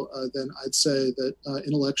no, then I'd say that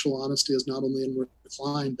intellectual honesty is not only in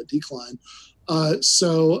decline but decline.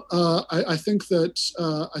 So I think that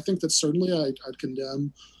certainly I'd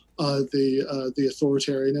condemn the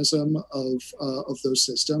authoritarianism of those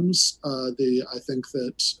systems. I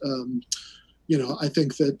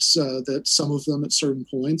think that some of them at certain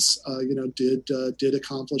points did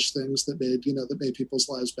accomplish things that made people's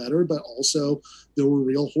lives better, but also there were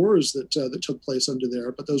real horrors that took place under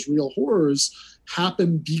there. But those real horrors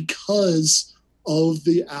happened because of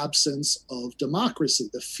the absence of democracy.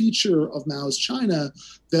 The feature of Mao's China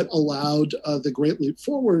that allowed the Great Leap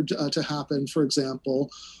Forward to happen, for example,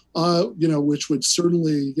 which would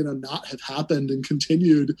certainly not have happened and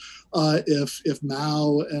continued if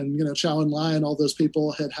Mao and Zhou Enlai and all those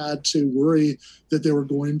people had to worry that they were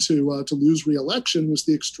going to lose re-election, was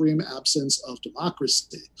the extreme absence of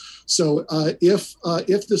democracy. So if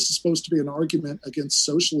this is supposed to be an argument against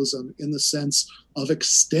socialism in the sense of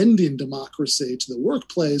extending democracy to the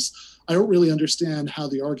workplace, I don't really understand how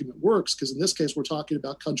the argument works, because in this case, we're talking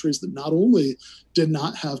about countries that not only did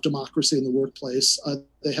not have democracy in the workplace,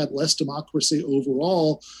 they had less democracy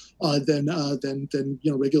overall than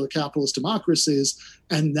regular capitalist democracies,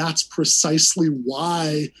 and that's precisely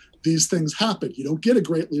why these things happen. You don't get a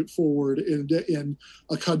great leap forward in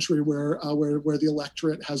a country where the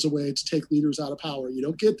electorate has a way to take leaders out of power. You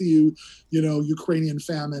don't get the Ukrainian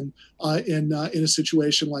famine in a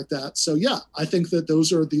situation like that. So yeah, I think that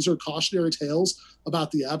these are cautionary tales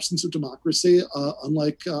about the absence of democracy.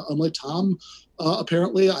 Unlike Tom,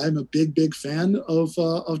 apparently I am a big fan of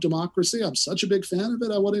democracy. I'm such a big fan of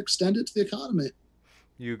it, I want to extend it to the economy.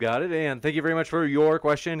 You got it, and thank you very much for your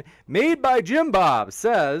question. Made by Jim Bob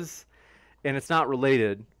says, and it's not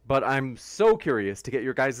related, but I'm so curious to get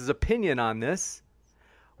your guys' opinion on this.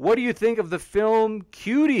 What do you think of the film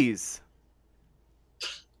Cuties?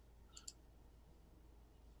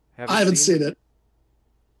 I haven't seen it.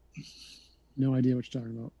 No idea what you're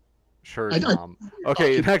talking about. Sure, Tom.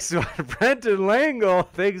 Okay, next one. Brenton Langle,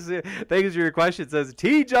 thanks for your question, says,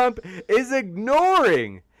 T-Jump is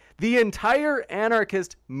ignoring the entire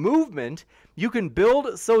anarchist movement. You can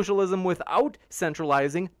build socialism without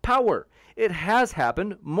centralizing power. It has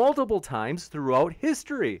happened multiple times throughout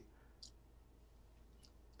history.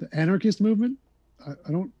 The anarchist movement?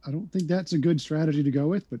 I don't think that's a good strategy to go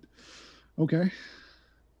with, but okay.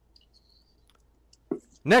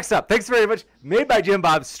 Next up, thanks very much. Made by Jim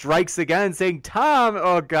Bob strikes again, saying, Tom,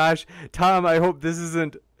 oh gosh, Tom, I hope this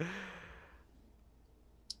isn't.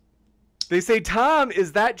 They say, Tom,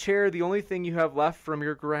 is that chair the only thing you have left from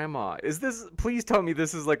your grandma? Is this, please tell me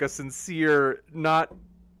this is like a sincere, not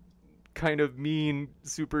kind of mean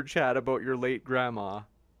super chat about your late grandma.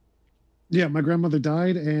 Yeah, my grandmother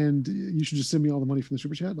died, and you should just send me all the money from the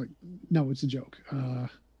super chat. Like, no, it's a joke.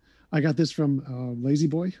 I got this from Lazy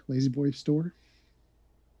Boy store.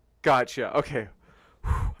 Gotcha. Okay.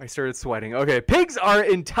 Whew, I started sweating. Okay. Pigs are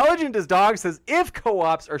intelligent as dogs says, if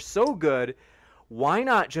co-ops are so good, why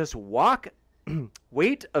not just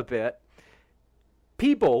wait a bit?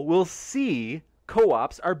 People will see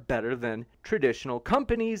co-ops are better than traditional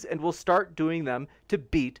companies and will start doing them to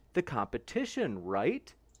beat the competition,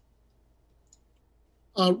 right?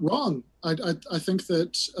 Wrong. I think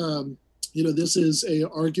that this is a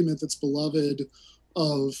argument that's beloved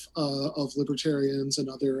of libertarians and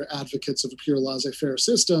other advocates of a pure laissez-faire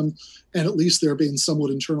system, and at least they're being somewhat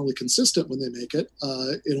internally consistent when they make it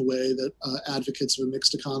in a way that advocates of a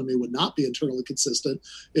mixed economy would not be internally consistent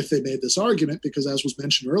if they made this argument, because as was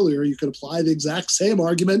mentioned earlier, you could apply the exact same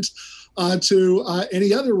argument to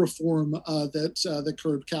any other reform that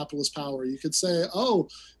curbed capitalist power. You could say,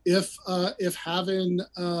 if having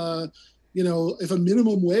if a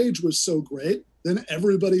minimum wage was so great, then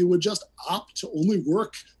everybody would just opt to only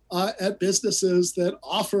work at businesses that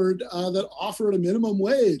offered a minimum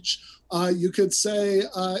wage. You could say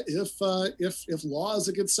if laws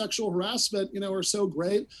against sexual harassment are so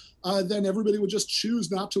great, then everybody would just choose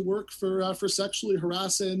not to work for sexually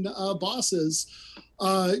harassing bosses,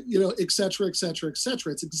 et cetera, et cetera, et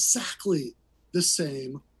cetera. It's exactly the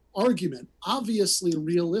same argument. Obviously,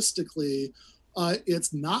 realistically,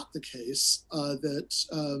 it's not the case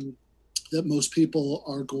that most people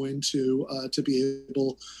are going to be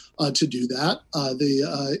able to do that.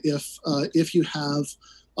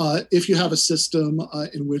 If you have a system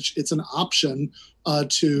in which it's an option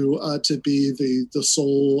to be the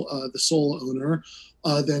sole owner,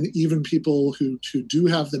 then even people who do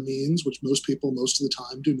have the means, which most people most of the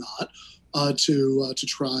time do not, to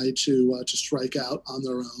try to strike out on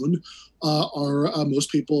their own, most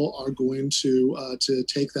people are going to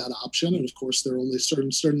take that option. And of course, there are only a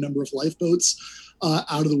certain number of lifeboats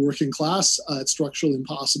out of the working class. It's structurally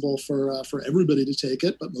impossible for everybody to take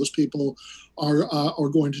it, but most people are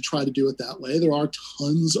going to try to do it that way. There are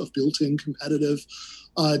tons of built-in competitive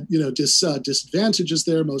disadvantages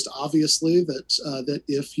there. Most obviously, that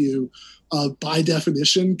if you by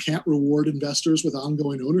definition can't reward investors with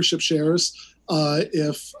ongoing ownership shares,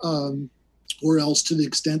 or else to the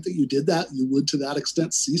extent that you did that, you would to that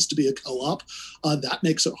extent cease to be a co-op. That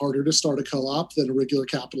makes it harder to start a co-op than a regular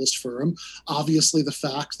capitalist firm. Obviously, the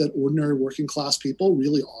fact that ordinary working class people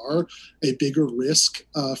really are a bigger risk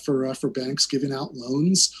for banks giving out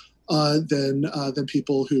loans than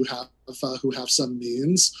people who have some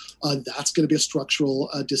means. That's going to be a structural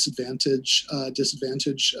disadvantage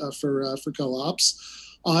for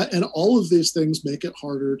co-ops. And all of these things make it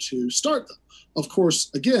harder to start them. Of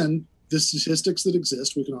course, again, the statistics that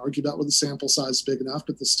exist, we can argue about whether the sample size is big enough,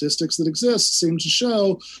 but the statistics that exist seem to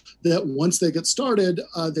show that once they get started,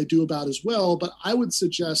 they do about as well. But I would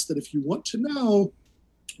suggest that if you want to know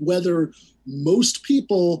whether most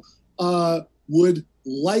people would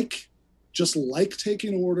just like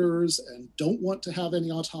taking orders and don't want to have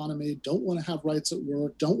any autonomy, don't want to have rights at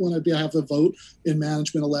work, don't want to have a vote in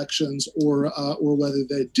management elections, or whether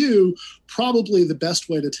they do, probably the best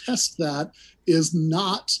way to test that is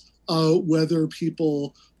not whether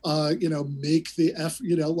people, make the effort,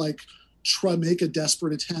 make a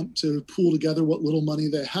desperate attempt to pool together what little money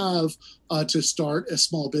they have to start a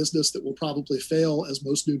small business that will probably fail, as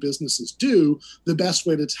most new businesses do. The best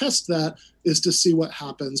way to test that is to see what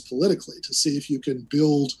happens politically, to see if you can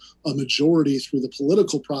build a majority through the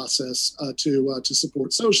political process to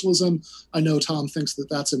support socialism. I know Tom thinks that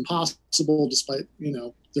that's impossible, despite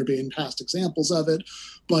there being past examples of it.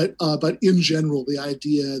 But in general, the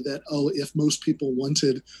idea that, if most people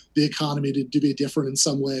wanted the economy to be different in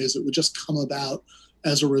some ways, it would just come about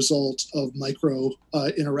as a result of micro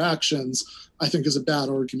interactions, I think is a bad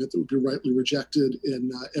argument that would be rightly rejected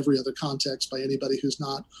in every other context by anybody who's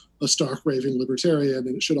not a stark raving libertarian,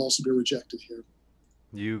 and it should also be rejected here.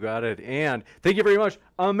 You got it. And thank you very much,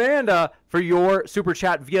 Amanda, for your super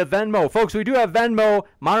chat via Venmo. Folks, we do have Venmo.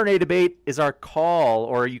 Modern Day Debate is our call,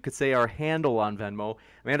 or you could say our handle on Venmo.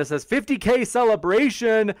 Amanda says, 50K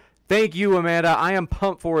celebration. Thank you, Amanda. I am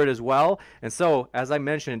pumped for it as well. And so, as I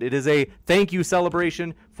mentioned, it is a thank you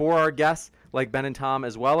celebration for our guests like Ben and Tom,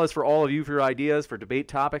 as well as for all of you for your ideas, for debate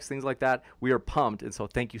topics, things like that. We are pumped. And so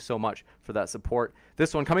thank you so much for that support.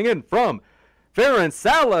 This one coming in from Farron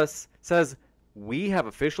Salas says, we have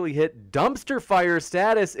officially hit dumpster fire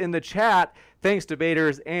status in the chat. Thanks,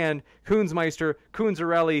 debaters and Coonsmeister,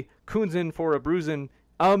 Coonsarelli, Coonsin for a bruisin'.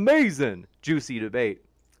 Amazing, juicy debate.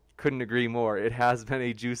 Couldn't agree more. It has been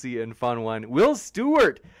a juicy and fun one. Will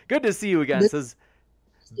Stewart, good to see you again. Says,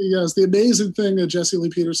 yes, the amazing thing that Jesse Lee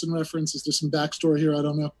Peterson references. There's some backstory here. I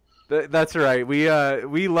don't know. That's right. We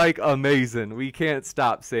like amazing. We can't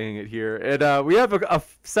stop saying it here. And we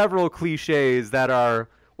have several cliches that are.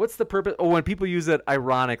 What's the purpose? Oh, when people use it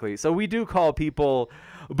ironically. So we do call people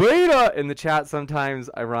beta in the chat sometimes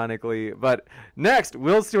ironically. But next,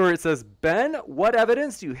 Will Stewart says, Ben, what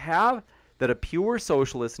evidence do you have that a pure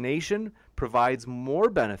socialist nation provides more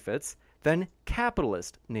benefits than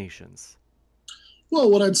capitalist nations? Well,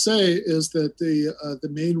 what I'd say is that the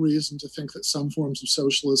main reason to think that some forms of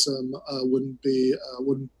socialism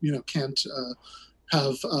can't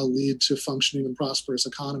lead to functioning and prosperous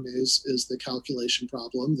economies is the calculation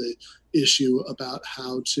problem, the issue about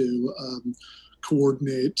how to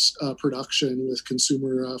coordinate production with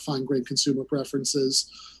fine-grained consumer preferences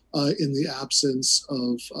in the absence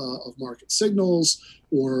of market signals,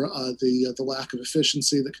 or the lack of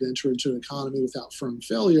efficiency that can enter into an economy without firm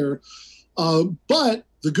failure. But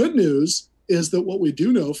the good news is that what we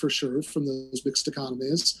do know for sure from those mixed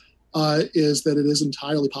economies is that it is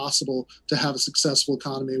entirely possible to have a successful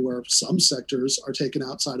economy where some sectors are taken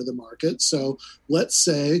outside of the market. So let's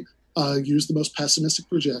say, use the most pessimistic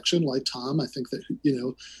projection like Tom. I think that,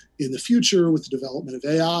 in the future with the development of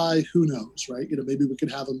AI, who knows, right? Maybe we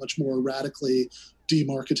could have a much more radically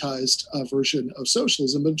demarketized version of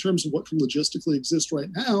socialism. But in terms of what can logistically exist right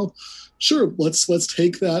now, sure, let's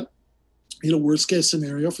take that worst case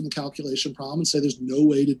scenario from the calculation problem and say there's no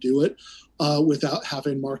way to do it without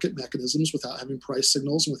having market mechanisms, without having price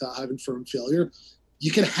signals, and without having firm failure.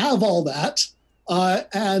 You can have all that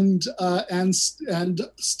and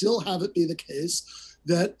still have it be the case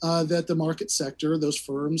that the market sector, those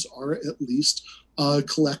firms, are at least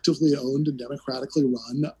collectively owned and democratically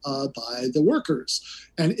run by the workers.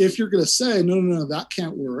 And if you're going to say, no, that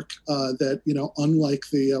can't work, that, unlike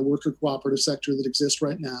the worker cooperative sector that exists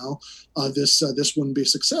right now, this wouldn't be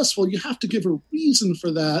successful, you have to give a reason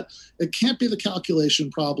for that. It can't be the calculation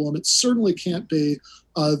problem. It certainly can't be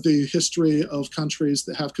the history of countries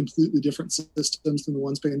that have completely different systems than the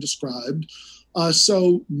ones being described.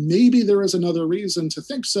 So maybe there is another reason to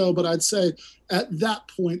think so, but I'd say at that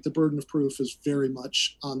point, the burden of proof is very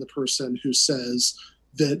much on the person who says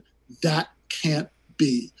that can't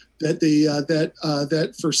be,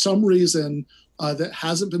 that for some reason that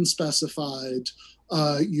hasn't been specified,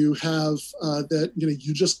 you have that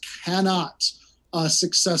you just cannot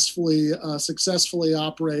successfully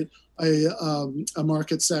operate a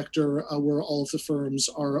market sector where all of the firms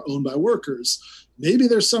are owned by workers. Maybe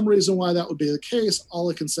there's some reason why that would be the case. All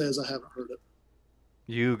I can say is I haven't heard it.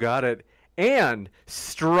 You got it. And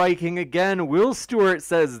striking again, Will Stewart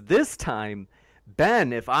says this time,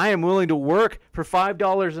 Ben, if I am willing to work for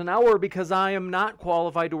 $5 an hour because I am not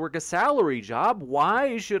qualified to work a salary job,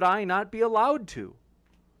 why should I not be allowed to?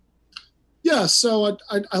 Yeah, so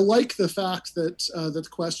I like the fact that the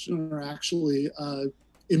questioner actually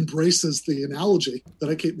embraces the analogy that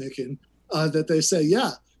I keep making, that they say,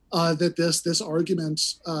 that this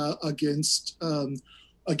argument against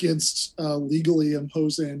legally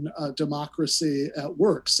imposing democracy at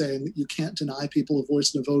work, saying that you can't deny people a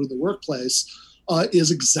voice and a vote in the workplace,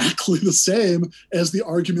 is exactly the same as the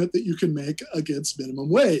argument that you can make against minimum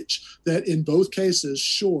wage. That in both cases,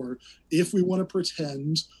 sure, if we want to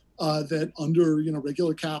pretend that under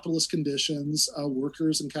regular capitalist conditions,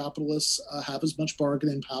 workers and capitalists have as much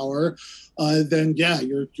bargaining power, then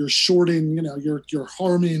you're shorting, you're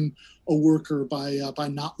harming a worker by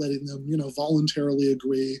not letting them voluntarily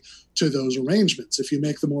agree to those arrangements. If you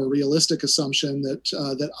make the more realistic assumption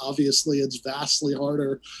that obviously it's vastly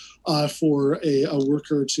harder for a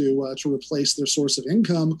worker to replace their source of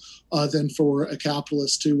income than for a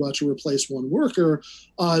capitalist to replace one worker,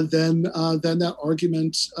 then that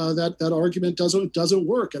argument doesn't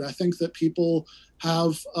work. And I think that people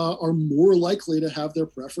are more likely to have their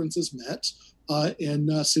preferences met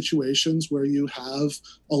in situations where you have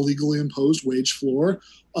a legally imposed wage floor,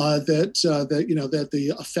 that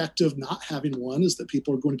the effect of not having one is that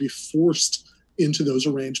people are going to be forced into those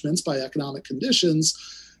arrangements by economic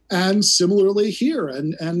conditions. And similarly here,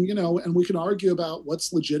 and we can argue about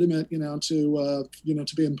what's legitimate, to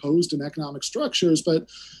be imposed in economic structures, but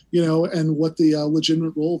and what the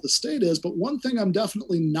legitimate role of the state is. But one thing I'm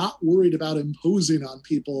definitely not worried about imposing on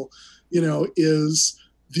people, is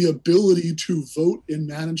the ability to vote in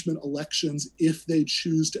management elections if they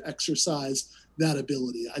choose to exercise that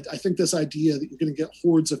ability. I think this idea that you're going to get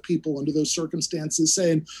hordes of people under those circumstances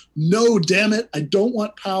saying, no, damn it, I don't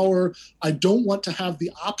want power. I don't want to have the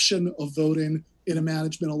option of voting in a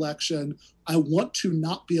management election. I want to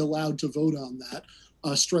not be allowed to vote on that,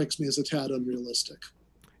 strikes me as a tad unrealistic.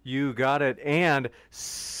 You got it. And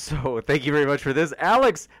so thank you very much for this.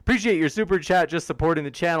 Alex, appreciate your super chat, just supporting the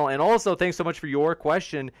channel. And also thanks so much for your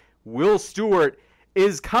question. Will Stewart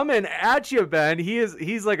is coming at you, Ben.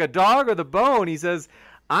 He's like a dog with a bone. He says,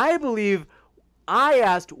 I believe I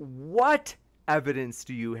asked, what evidence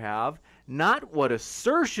do you have? Not what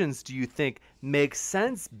assertions do you think make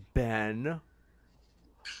sense, Ben?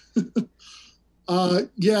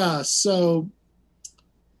 Yeah, so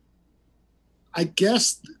I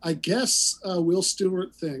guess Will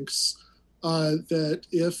Stewart thinks that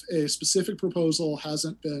if a specific proposal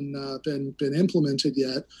hasn't been implemented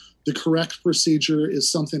yet, the correct procedure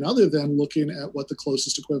is something other than looking at what the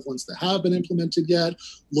closest equivalents that have been implemented yet,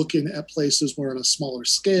 looking at places where on a smaller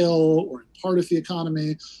scale or in part of the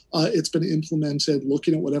economy it's been implemented,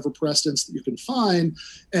 looking at whatever precedents that you can find,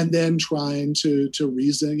 and then trying to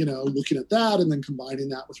reason, looking at that and then combining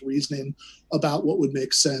that with reasoning about what would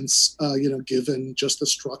make sense, given just the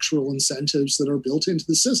structural incentives that are built into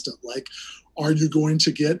the system. Like, are you going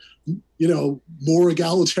to get, more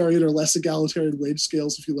egalitarian or less egalitarian wage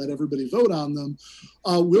scales if you let everybody vote on them?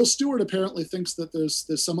 Will Stewart apparently thinks that there's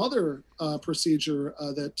some other procedure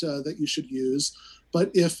that you should use.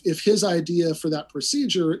 But if his idea for that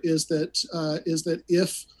procedure is that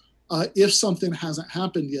if something hasn't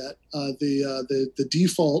happened yet, the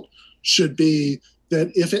default should be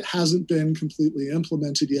that if it hasn't been completely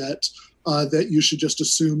implemented yet, that you should just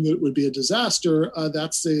assume that it would be a disaster.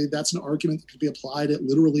 That's an argument that could be applied at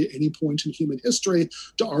literally any point in human history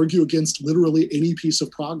to argue against literally any piece of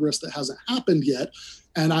progress that hasn't happened yet.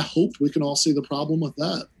 And I hope we can all see the problem with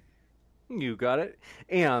that. You got it.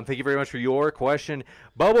 And thank you very much for your question.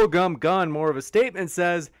 Bubblegum Gun, more of a statement,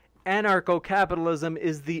 says, anarcho-capitalism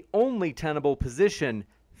is the only tenable position.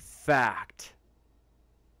 Fact.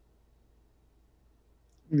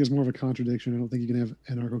 I think there's more of a contradiction. I don't think you can have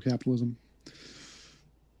anarcho-capitalism,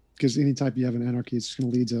 because any type you have in anarchy, it's going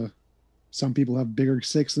to lead to some people have bigger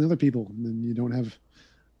stakes than other people, and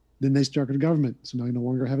then they start a government. So now you no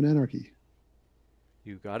longer have an anarchy.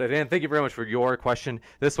 You got it. And thank you very much for your question.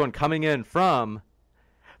 This one coming in from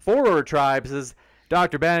Forward Tribe says,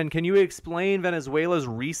 Dr. Ben, can you explain Venezuela's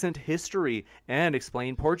recent history and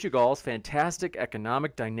explain Portugal's fantastic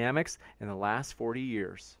economic dynamics in the last 40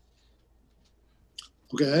 years?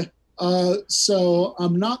 Okay. So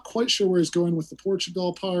I'm not quite sure where he's going with the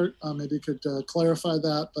Portugal part. Maybe you could clarify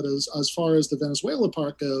that. But as far as the Venezuela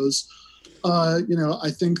part goes, I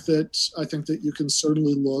think that you can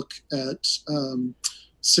certainly look at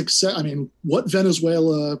success. I mean, what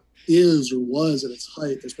Venezuela is or was at its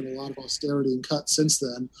height. There's been a lot of austerity and cuts since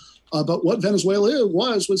then. But what Venezuela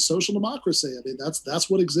was social democracy. I mean, that's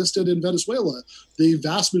what existed in Venezuela. The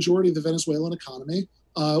vast majority of the Venezuelan economy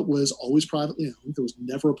was always privately owned. There was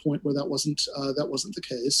never a point where that wasn't the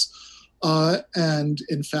case. And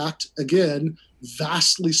in fact, again,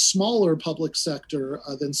 vastly smaller public sector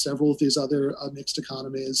than several of these other mixed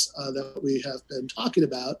economies that we have been talking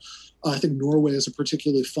about. I think Norway is a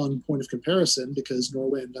particularly fun point of comparison because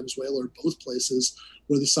Norway and Venezuela are both places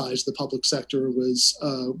where the size of the public sector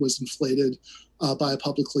was inflated by a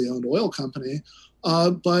publicly owned oil company.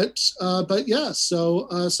 But yeah, so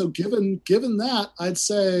given that, I'd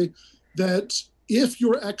say that if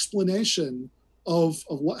your explanation of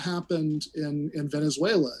what happened in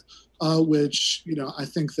Venezuela, which, I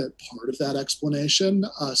think that part of that explanation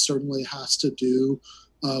certainly has to do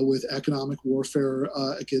with economic warfare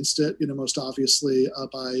against it, most obviously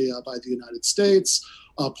by the United States.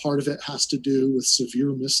 Part of it has to do with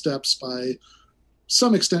severe missteps by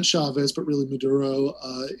some extent Chavez, but really Maduro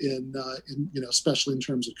in especially in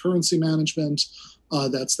terms of currency management.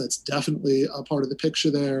 That's definitely a part of the picture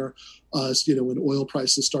there. When oil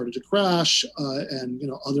prices started to crash and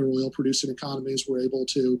other oil producing economies were able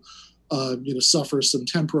to suffer some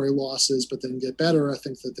temporary losses, but then get better. I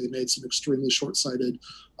think that they made some extremely short-sighted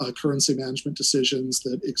currency management decisions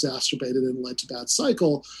that exacerbated and led to bad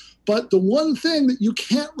cycle. But the one thing that you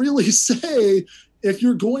can't really say, if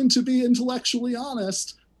you're going to be intellectually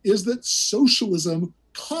honest, is that socialism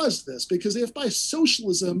caused this. Because if by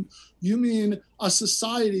socialism you mean a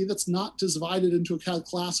society that's not divided into a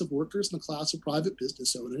class of workers and a class of private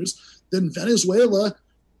business owners, then Venezuela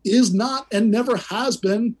is not and never has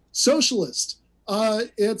been socialist.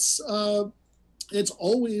 It's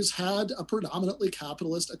always had a predominantly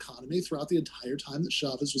capitalist economy throughout the entire time that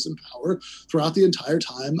Chavez was in power, throughout the entire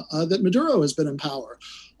time that Maduro has been in power.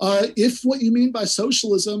 If what you mean by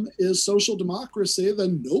socialism is social democracy,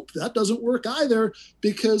 then nope, that doesn't work either,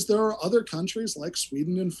 because there are other countries like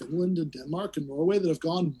Sweden and Finland and Denmark and Norway that have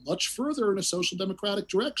gone much further in a social democratic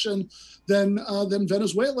direction than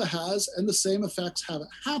Venezuela has, and the same effects haven't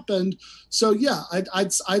happened. So yeah,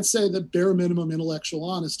 I'd say that bare minimum intellectual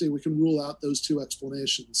honesty, we can rule out those two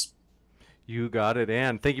explanations. You got it,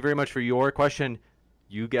 Ann. Thank you very much for your question.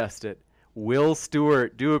 You guessed it. Will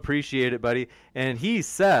Stewart, do appreciate it, buddy. And he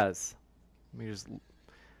says, let me just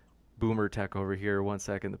boomer tech over here. 1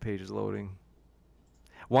 second, the page is loading.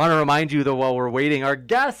 Want to remind you, though, while we're waiting, our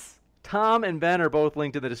guests, Tom and Ben, are both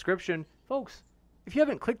linked in the description. Folks, if you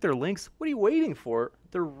haven't clicked their links, what are you waiting for?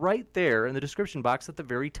 They're right there in the description box at the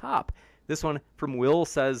very top. This one from Will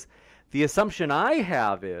says, the assumption I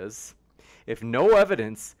have is, if no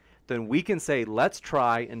evidence, then we can say, let's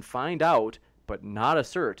try and find out, but not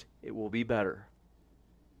assert it will be better.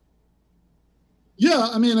 Yeah,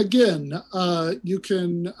 I mean, again, you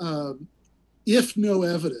can, if no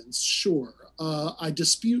evidence, sure. I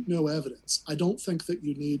dispute no evidence. I don't think that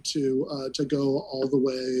you need to go all the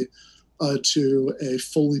way to a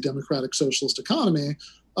fully democratic socialist economy,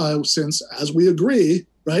 since, as we agree,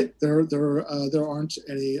 right, there aren't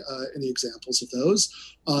any examples of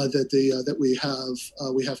those. That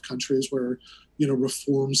we have countries where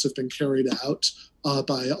reforms have been carried out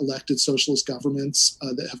by elected socialist governments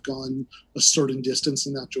that have gone a certain distance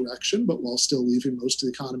in that direction, but while still leaving most of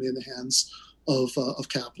the economy in the hands of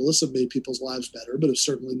capitalists, have made people's lives better, but have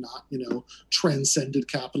certainly not transcended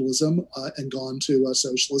capitalism and gone to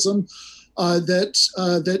socialism.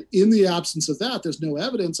 That in the absence of that, there's no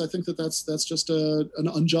evidence. I think that's just an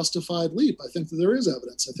unjustified leap. I think that there is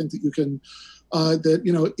evidence. I think that you can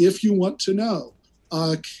if you want to know,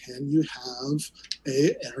 can you have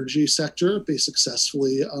a energy sector be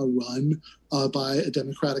successfully run by a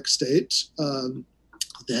democratic state?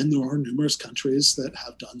 Then there are numerous countries that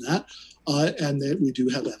have done that, and that we do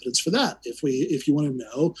have evidence for that. If you want to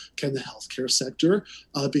know, can the healthcare sector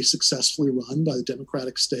be successfully run by the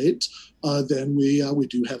democratic state? Then we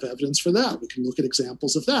do have evidence for that. We can look at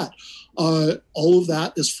examples of that. All of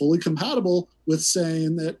that is fully compatible with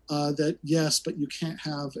saying that yes, but you can't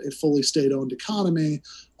have a fully state-owned economy,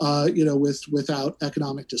 without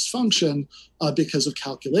economic dysfunction because of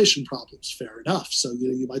calculation problems. Fair enough. So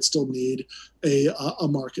you might still need a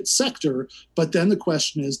market sector, but then the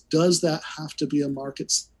question is, does that have to be a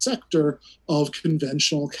market sector of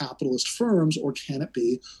conventional capitalist firms, or can it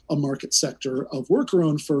be a market sector of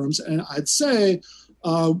worker-owned firms? And I'd say,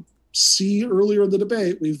 see earlier in the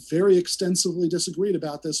debate, we very extensively disagreed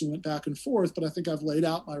about this and went back and forth, but I think I've laid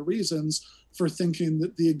out my reasons for thinking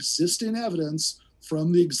that the existing evidence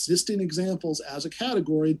from the existing examples as a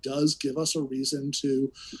category does give us a reason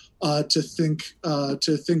to think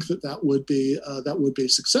that would be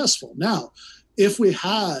successful. Now, if we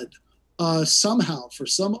had somehow, for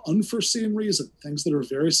some unforeseen reason, things that are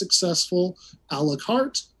very successful a la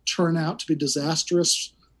carte turn out to be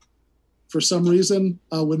disastrous for some reason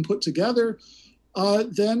when put together,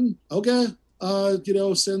 then okay,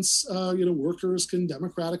 since workers can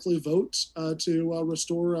democratically vote to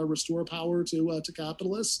restore power to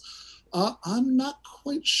capitalists, I'm not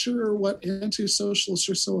quite sure what anti-socialists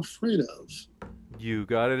are so afraid of. You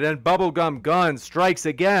got it. And Bubblegum Gun strikes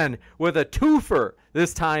again with a twofer.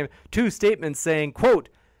 This time, two statements saying, quote,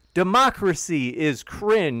 democracy is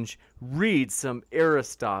cringe. Read some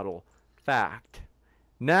Aristotle. Fact.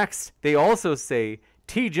 Next, they also say,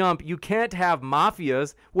 T-Jump, you can't have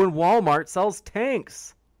mafias when Walmart sells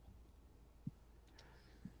tanks.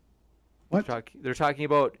 What? They're talking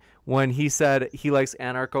about when he said he likes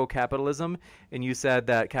anarcho-capitalism, and you said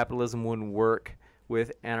that capitalism wouldn't work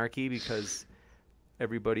with anarchy because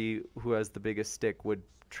everybody who has the biggest stick would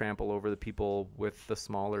trample over the people with the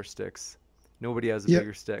smaller sticks. Nobody has a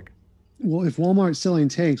bigger stick. Well, if Walmart's selling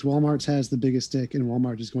tanks, Walmart has the biggest stick, and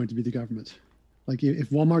Walmart is going to be the government. Like if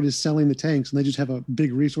Walmart is selling the tanks and they just have a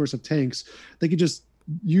big resource of tanks, they could just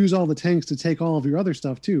use all the tanks to take all of your other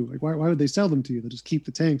stuff too. Like, why would they sell them to you? They'll just keep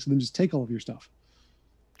the tanks and then just take all of your stuff.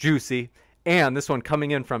 Juicy. And this one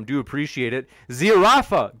coming in from, do appreciate it,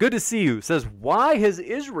 Zirafa, good to see you, says, why has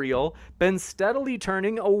Israel been steadily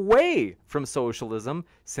turning away from socialism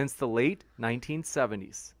since the late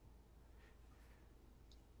 1970s?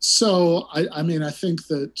 So, I mean, I think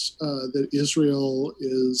that that Israel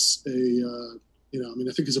is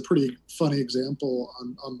I think is a pretty funny example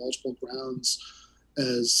on multiple grounds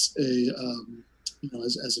as a,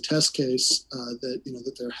 as a test case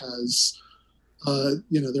that there has,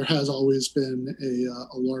 there has always been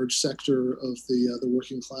a large sector of the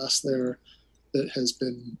working class there that has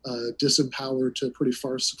been disempowered to a pretty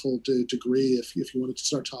farcical degree. If you wanted to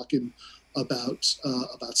start talking about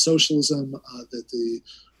socialism, that the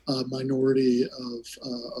minority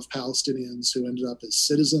of Palestinians who ended up as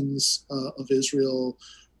citizens of Israel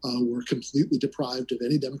were completely deprived of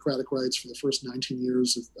any democratic rights for the first 19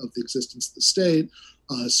 years of the existence of the state.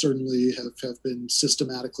 Certainly have been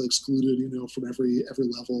systematically excluded, from every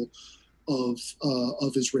level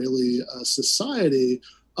of Israeli society.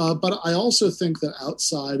 But I also think that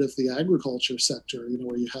outside of the agriculture sector,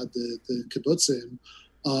 where you had the kibbutzim,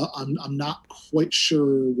 I'm not quite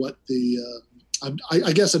sure what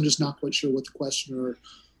I guess I'm just not quite sure what the questioner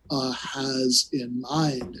has in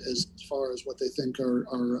mind as far as what they think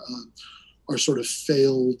are sort of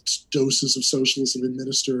failed doses of socialism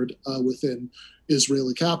administered within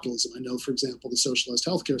Israeli capitalism. I know, for example, the socialized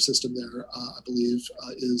healthcare system there, I believe,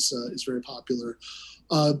 is very popular.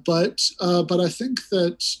 But I think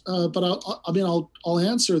that I'll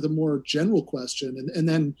answer the more general question, and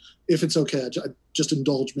then if it's okay, just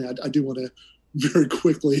indulge me. I do want to very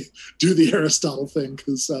quickly do the Aristotle thing,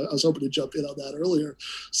 because I was hoping to jump in on that earlier.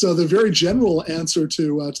 So the very general answer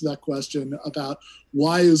to that question about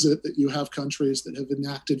why is it that you have countries that have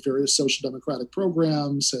enacted various social democratic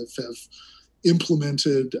programs, have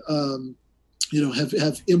implemented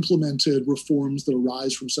have implemented reforms that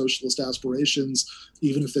arise from socialist aspirations,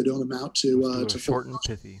 even if they don't amount to short and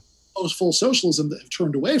pithy. Full socialism, that have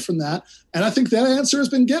turned away from that. And I think that answer has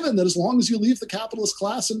been given, that as long as you leave the capitalist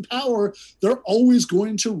class in power, they're always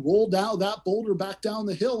going to roll down that boulder back down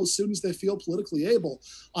the hill as soon as they feel politically able.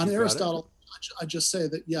 On Aristotle, I just say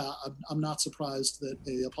that, I'm not surprised that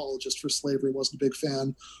a apologist for slavery wasn't a big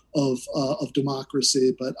fan of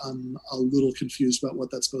democracy, but I'm a little confused about what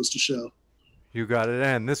that's supposed to show. You got it.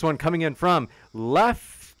 And this one coming in from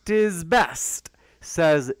Left is Best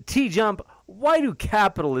says, T-Jump, why do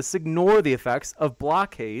capitalists ignore the effects of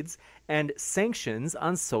blockades and sanctions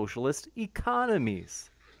on socialist economies?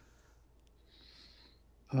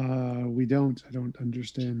 We don't. I don't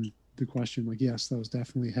understand the question. Like, yes, those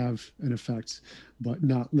definitely have an effect, but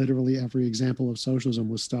not literally every example of socialism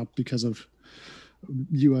was stopped because of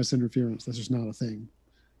U.S. interference. That's just not a thing.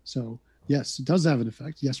 So, yes, it does have an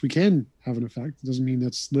effect. Yes, we can have an effect. It doesn't mean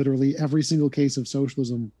that's literally every single case of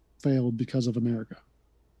socialism failed because of America.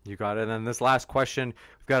 You got it. And then this last question,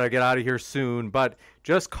 we've got to get out of here soon, but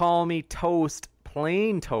Just Call Me Toast,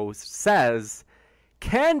 Plain Toast says,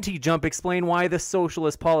 can T-Jump explain why the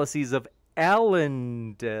socialist policies of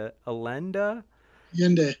Allende,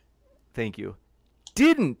 thank you,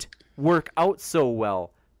 didn't work out so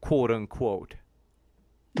well, quote unquote?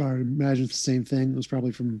 I imagine it's the same thing. It was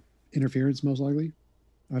probably from interference, most likely.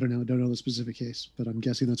 I don't know. I don't know the specific case, but I'm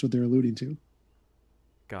guessing that's what they're alluding to.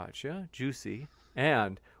 Gotcha. Juicy.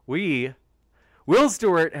 And Will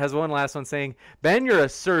Stewart has one last one saying, Ben, your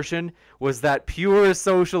assertion was that pure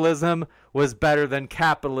socialism was better than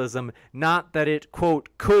capitalism, not that it, quote,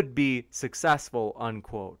 could be successful,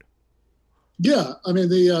 unquote. Yeah, I mean,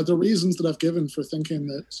 the reasons that I've given for thinking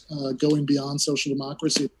that going beyond social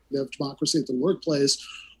democracy, democracy at the workplace,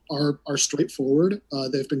 are straightforward.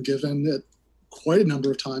 They've been given at quite a number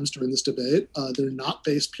of times during this debate. They're not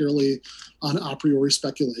based purely on a priori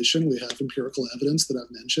speculation. We have empirical evidence that I've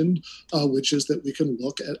mentioned, which is that we can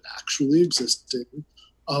look at actually existing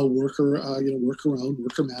worker-owned,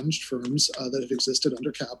 worker-managed firms that have existed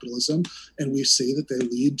under capitalism, and we see that they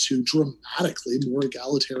lead to dramatically more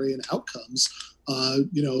egalitarian outcomes.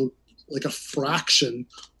 Like a fraction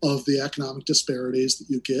of the economic disparities that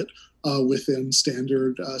you get within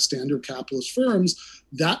standard capitalist firms.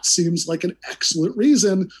 That seems like an excellent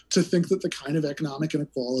reason to think that the kind of economic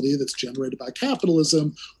inequality that's generated by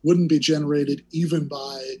capitalism wouldn't be generated even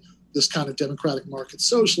by this kind of democratic market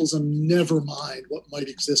socialism, never mind what might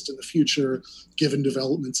exist in the future given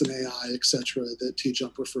developments in AI, et cetera, that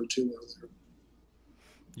T-Jump referred to earlier.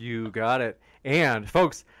 You got it. And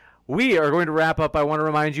folks, we are going to wrap up. I want to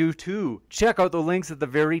remind you to check out the links at the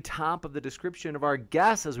very top of the description of our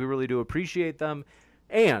guests, as we really do appreciate them.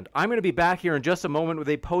 And I'm going to be back here in just a moment with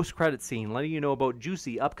a post-credit scene, letting you know about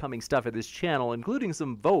juicy upcoming stuff at this channel, including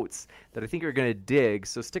some votes that I think you're going to dig,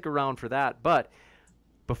 so stick around for that. But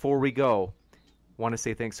before we go, I want to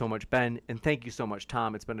say thanks so much, Ben, and thank you so much,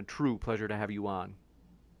 Tom. It's been a true pleasure to have you on.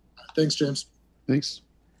 Thanks, James. Thanks.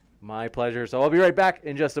 My pleasure. So I'll be right back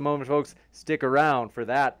in just a moment, folks. Stick around for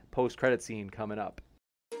that post-credit scene coming up.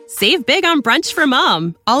 Save big on brunch for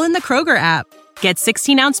mom, all in the Kroger app. Get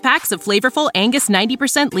 16-ounce packs of flavorful Angus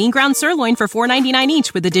 90% lean ground sirloin for $4.99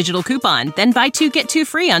 each with a digital coupon. Then buy 2, get 2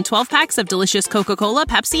 free on 12 packs of delicious Coca-Cola,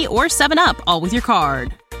 Pepsi, or 7-Up, all with your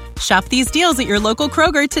card. Shop these deals at your local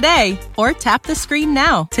Kroger today, or tap the screen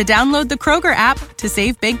now to download the Kroger app to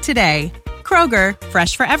save big today. Kroger,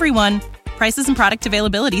 fresh for everyone. Prices and product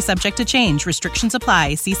availability subject to change. Restrictions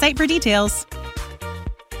apply. See site for details.